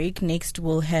quick break. Next,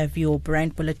 we'll have your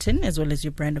brand bulletin as well as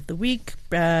your brand of the week,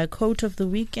 quote of the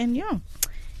week, and yeah.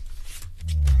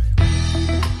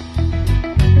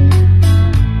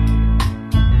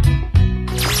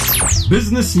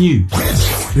 Business news,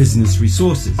 business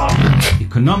resources,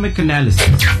 economic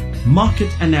analysis, market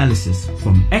analysis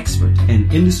from expert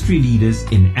and industry leaders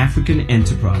in African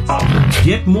enterprise.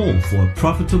 Get more for a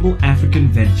profitable African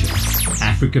venture.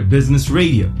 Africa Business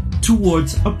Radio,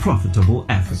 towards a profitable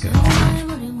Africa.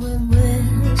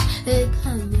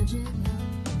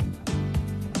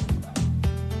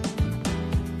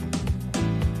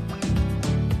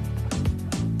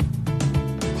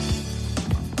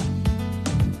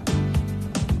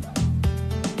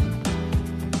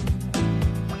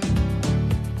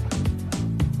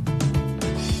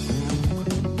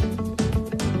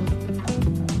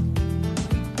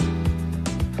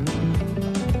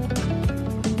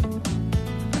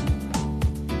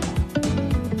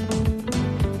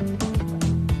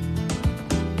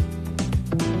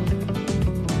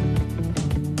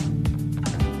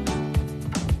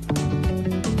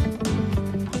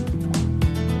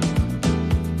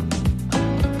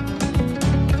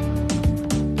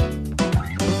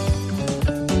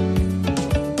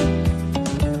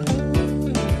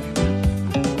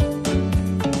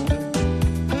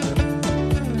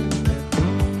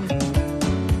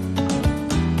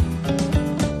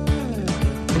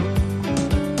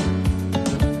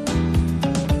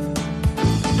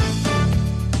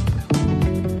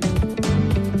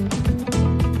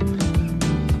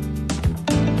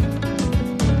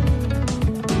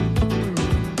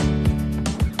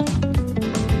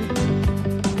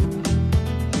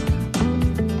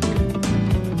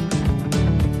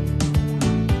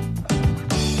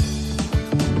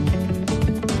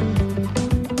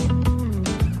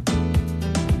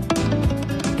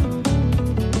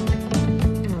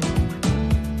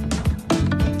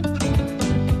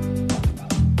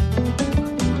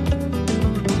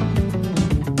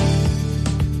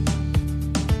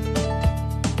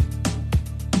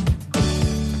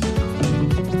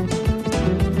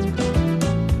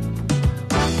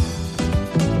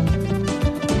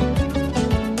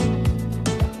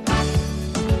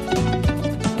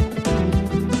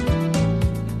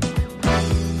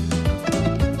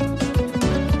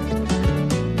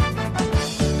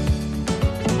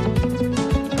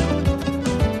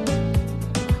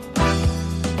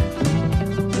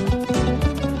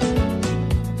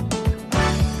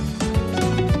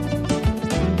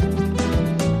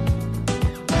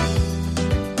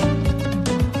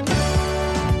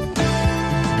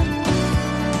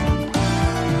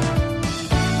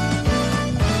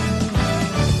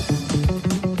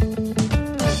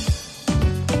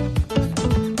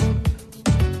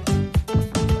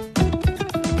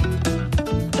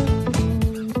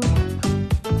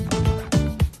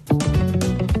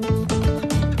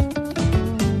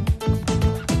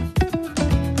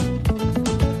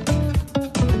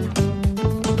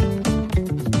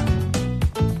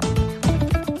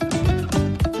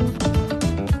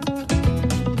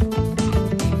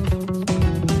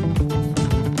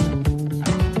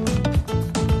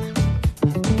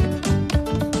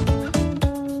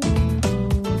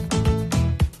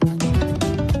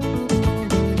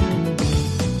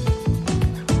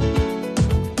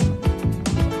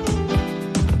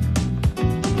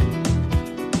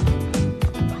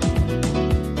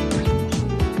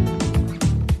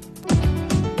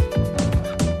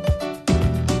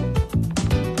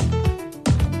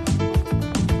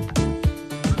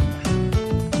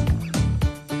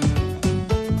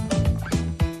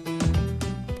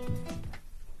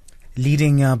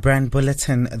 Leading our brand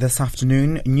bulletin this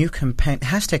afternoon, new campaign,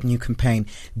 #new campaign,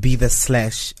 be the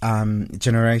 /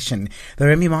 generation. The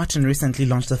Remy Martin recently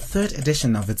launched the 3rd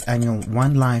edition of its annual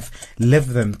One Life,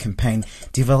 Live Them campaign,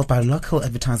 developed by local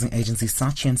advertising agency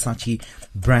Saatchi & Saatchi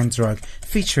Brandsrog,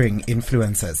 featuring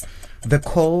influencers. The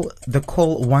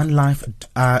call One Life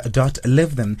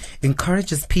 .live them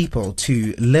encourages people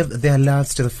to live their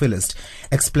lives to the fullest,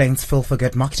 explains Phil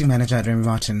Forget, marketing manager at Remy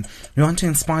Martin. We want to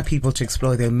inspire people to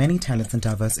explore their many talents and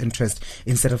diverse interests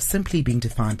instead of simply being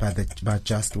defined by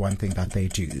just one thing that they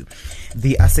do.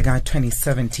 The Assegai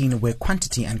 2017, where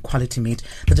quantity and quality meet,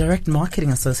 the Direct Marketing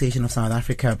Association of South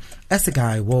Africa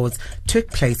Assegai Awards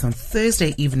took place on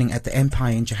Thursday evening at the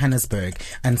Empire in Johannesburg,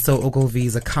 and so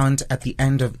Ogilvy's account at the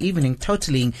end of evening,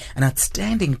 totaling an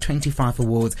outstanding 25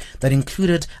 awards that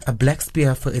included a Black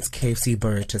Spear for its KFC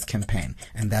burritos campaign.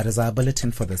 And that is our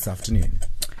bulletin for this afternoon.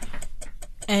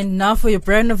 And now for your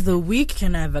brand of the week.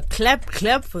 Can I have a clap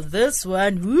for this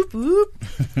one? Whoop, whoop.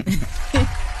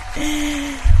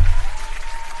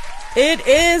 It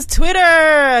is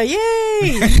Twitter.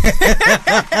 Yay!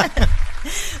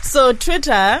 So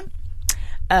Twitter,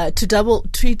 to double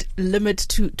tweet limit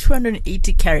to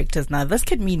 280 characters. Now, this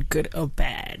could mean good or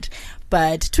bad.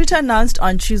 But Twitter announced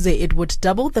on Tuesday it would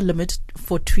double the limit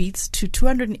for tweets to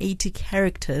 280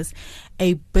 characters,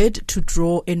 a bid to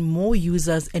draw in more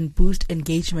users and boost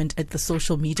engagement at the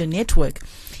social media network.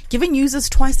 Giving users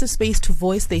twice the space to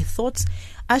voice their thoughts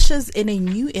ushers in a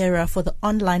new era for the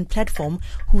online platform,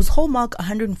 whose hallmark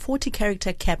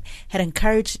 140-character cap had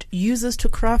encouraged users to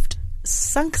craft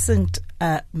succinct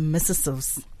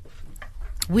missives.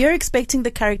 We are expecting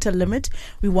the character limit.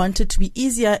 We want it to be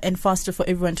easier and faster for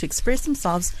everyone to express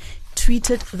themselves,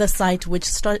 tweeted the site, which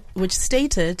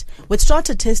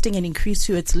started testing an increase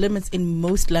to its limits in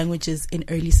most languages in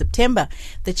early September.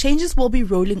 The changes will be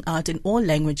rolling out in all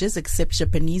languages except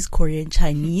Japanese, Korean,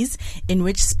 Chinese, in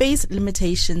which space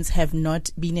limitations have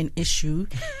not been an issue,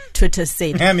 Twitter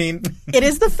said. I mean, It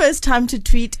is the first time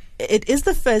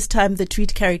the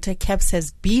tweet character caps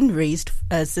has been raised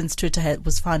since Twitter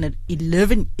was founded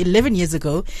 11 years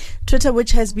ago. Twitter,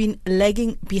 which has been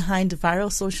lagging behind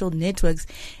viral social networks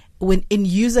in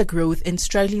user growth and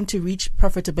struggling to reach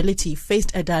profitability,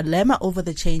 faced a dilemma over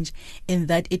the change in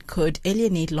that it could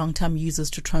alienate long-term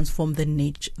users to transform the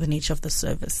nature of the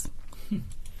service.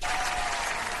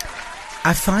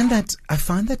 I find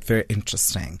that very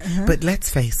interesting. But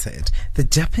let's face it, the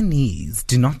Japanese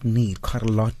do not need quite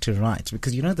a lot to write,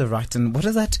 because you know the writing. What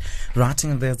is that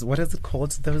writing? What is it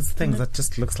called? Those things that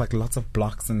just looks like lots of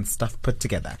blocks and stuff put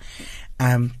together.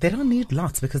 They don't need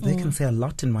lots because they can say a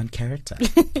lot in one character.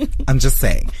 I'm just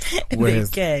saying.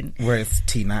 Whereas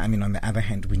Tina, I mean, on the other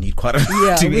hand, we need quite a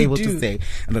lot to be able to say.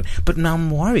 But now I'm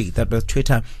worried that with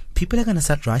Twitter, people are going to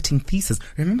start writing theses.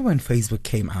 Remember when Facebook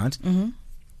came out?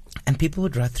 And people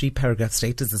would write 3-paragraph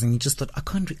statuses, and you just thought, I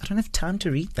don't have time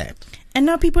to read that. And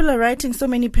now people are writing so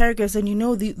many paragraphs, and you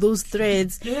know those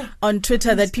threads on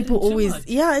Twitter that people always,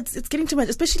 it's getting too much,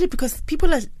 especially because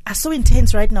people are so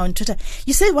intense right now on Twitter.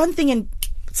 You say one thing and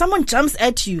someone jumps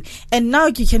at you, and now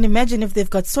you can imagine if they've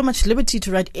got so much liberty to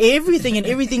write everything and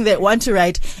everything they want to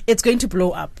write, it's going to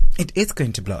blow up. It is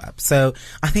going to blow up. So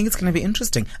I think it's going to be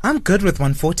interesting. I'm good with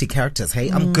 140 characters. Hey,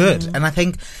 I'm good. And I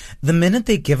think the minute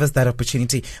they give us that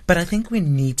opportunity, but I think we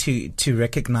need to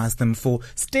recognize them for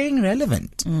staying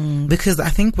relevant. Because I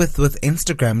think with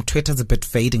Instagram, Twitter's a bit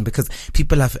fading because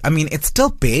people have, I mean, it's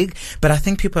still big, but I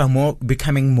think people are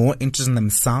becoming more interested in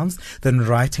themselves than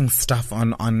writing stuff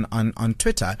on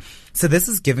Twitter. So this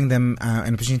is giving them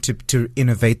an opportunity to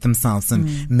innovate themselves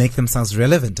and make themselves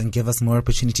relevant and give us more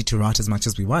opportunity to write as much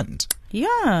as we want.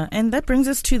 Yeah, and that brings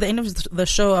us to the end of the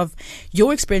show of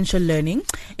your experiential learning,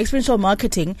 experiential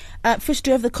marketing. Fish,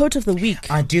 do you have the quote of the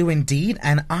week? I do indeed,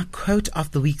 and our quote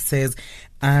of the week says,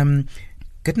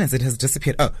 goodness, it has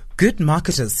disappeared. Oh, good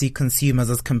marketers see consumers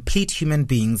as complete human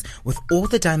beings with all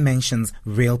the dimensions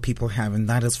real people have. And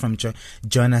that is from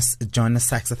Jonas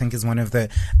Sachs, I think is one of the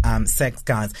Sachs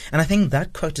guys. And I think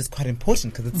that quote is quite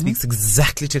important because it speaks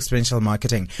exactly to experiential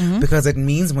marketing. Because it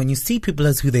means when you see people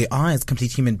as who they are, as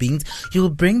complete human beings, you will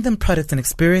bring them products and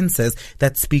experiences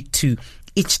that speak to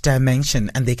each dimension,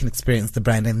 and they can experience the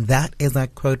brand. And that is our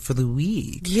quote for the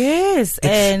week. Yes,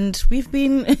 and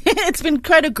it's been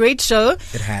quite a great show.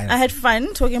 It has. I had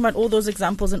fun talking about all those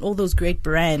examples and all those great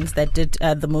brands that did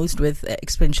the most with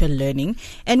experiential learning.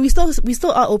 And we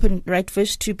still are open, right,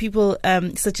 Fish, to people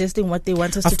suggesting what they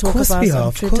want us to talk about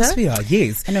on Twitter. Of course we are,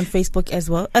 yes. And on Facebook as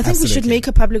well. I think we should make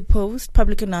a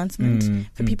public announcement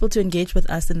for people to engage with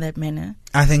us in that manner.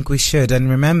 I think we should. And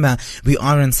remember, we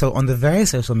are on the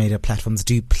various social media platforms.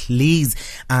 Do please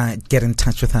get in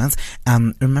touch with us.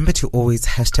 Remember to always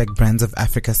hashtag Brands of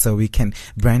Africa so we can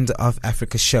Brand of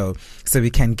Africa show so we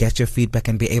can get your feedback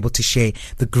and be able to share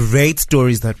the great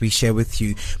stories that we share with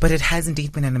you. But it has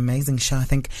indeed been an amazing show. I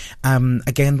think,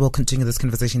 again, we'll continue this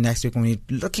conversation next week when we're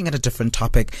looking at a different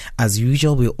topic. As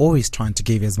usual, we're always trying to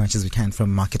give you as much as we can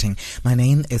from marketing. My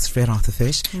name is Fred Arthur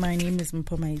Fish. My name is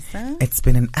Mpoma Isa. It's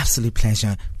been an absolute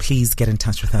pleasure. Please get in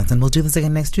touch with us and we'll do this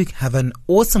again next week. Have an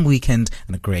awesome weekend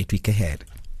and a great week ahead.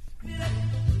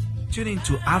 Tune in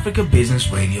to Africa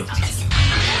Business Radio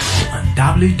on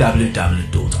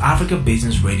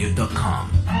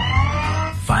www.africabusinessradio.com.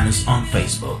 Find us on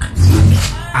Facebook,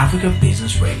 Africa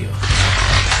Business Radio,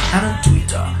 and on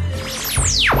Twitter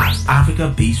at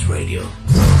Africa Biz Radio.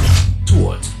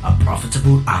 Towards a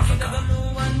profitable Africa.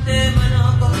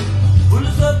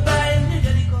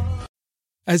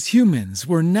 As humans,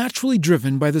 we're naturally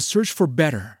driven by the search for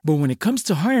better. But when it comes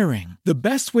to hiring, the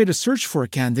best way to search for a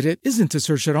candidate isn't to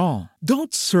search at all.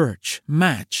 Don't search,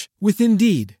 match with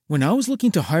Indeed. When I was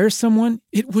looking to hire someone,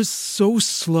 it was so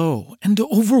slow and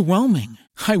overwhelming.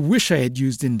 I wish I had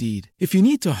used Indeed. If you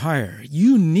need to hire,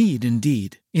 you need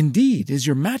Indeed. Indeed is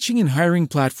your matching and hiring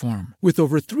platform with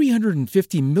over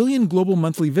 350 million global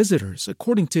monthly visitors,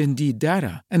 according to Indeed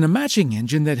data, and a matching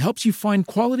engine that helps you find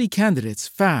quality candidates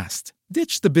fast.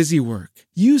 Ditch the busy work.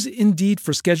 Use Indeed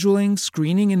for scheduling,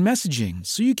 screening, and messaging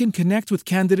so you can connect with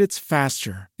candidates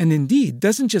faster. And Indeed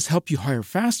doesn't just help you hire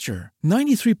faster.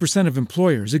 93% of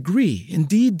employers agree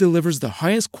Indeed delivers the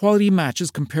highest quality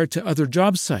matches compared to other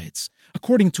job sites,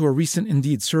 according to a recent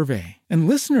Indeed survey. And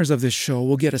listeners of this show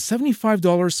will get a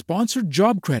 $75 sponsored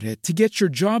job credit to get your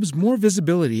jobs more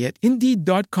visibility at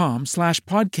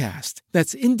Indeed.com/podcast.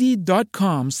 That's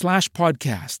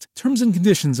Indeed.com/podcast. Terms and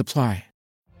conditions apply.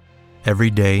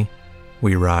 Every day,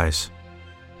 we rise,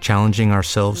 challenging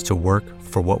ourselves to work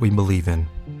for what we believe in.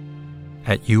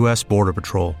 At U.S. Border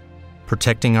Patrol,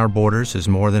 protecting our borders is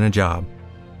more than a job.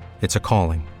 It's a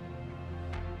calling.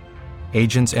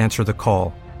 Agents answer the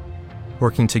call,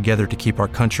 working together to keep our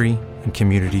country and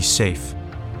communities safe.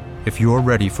 If you're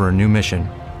ready for a new mission,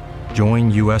 join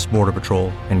U.S. Border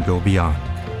Patrol and go beyond.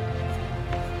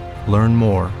 Learn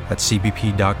more at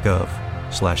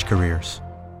cbp.gov/careers.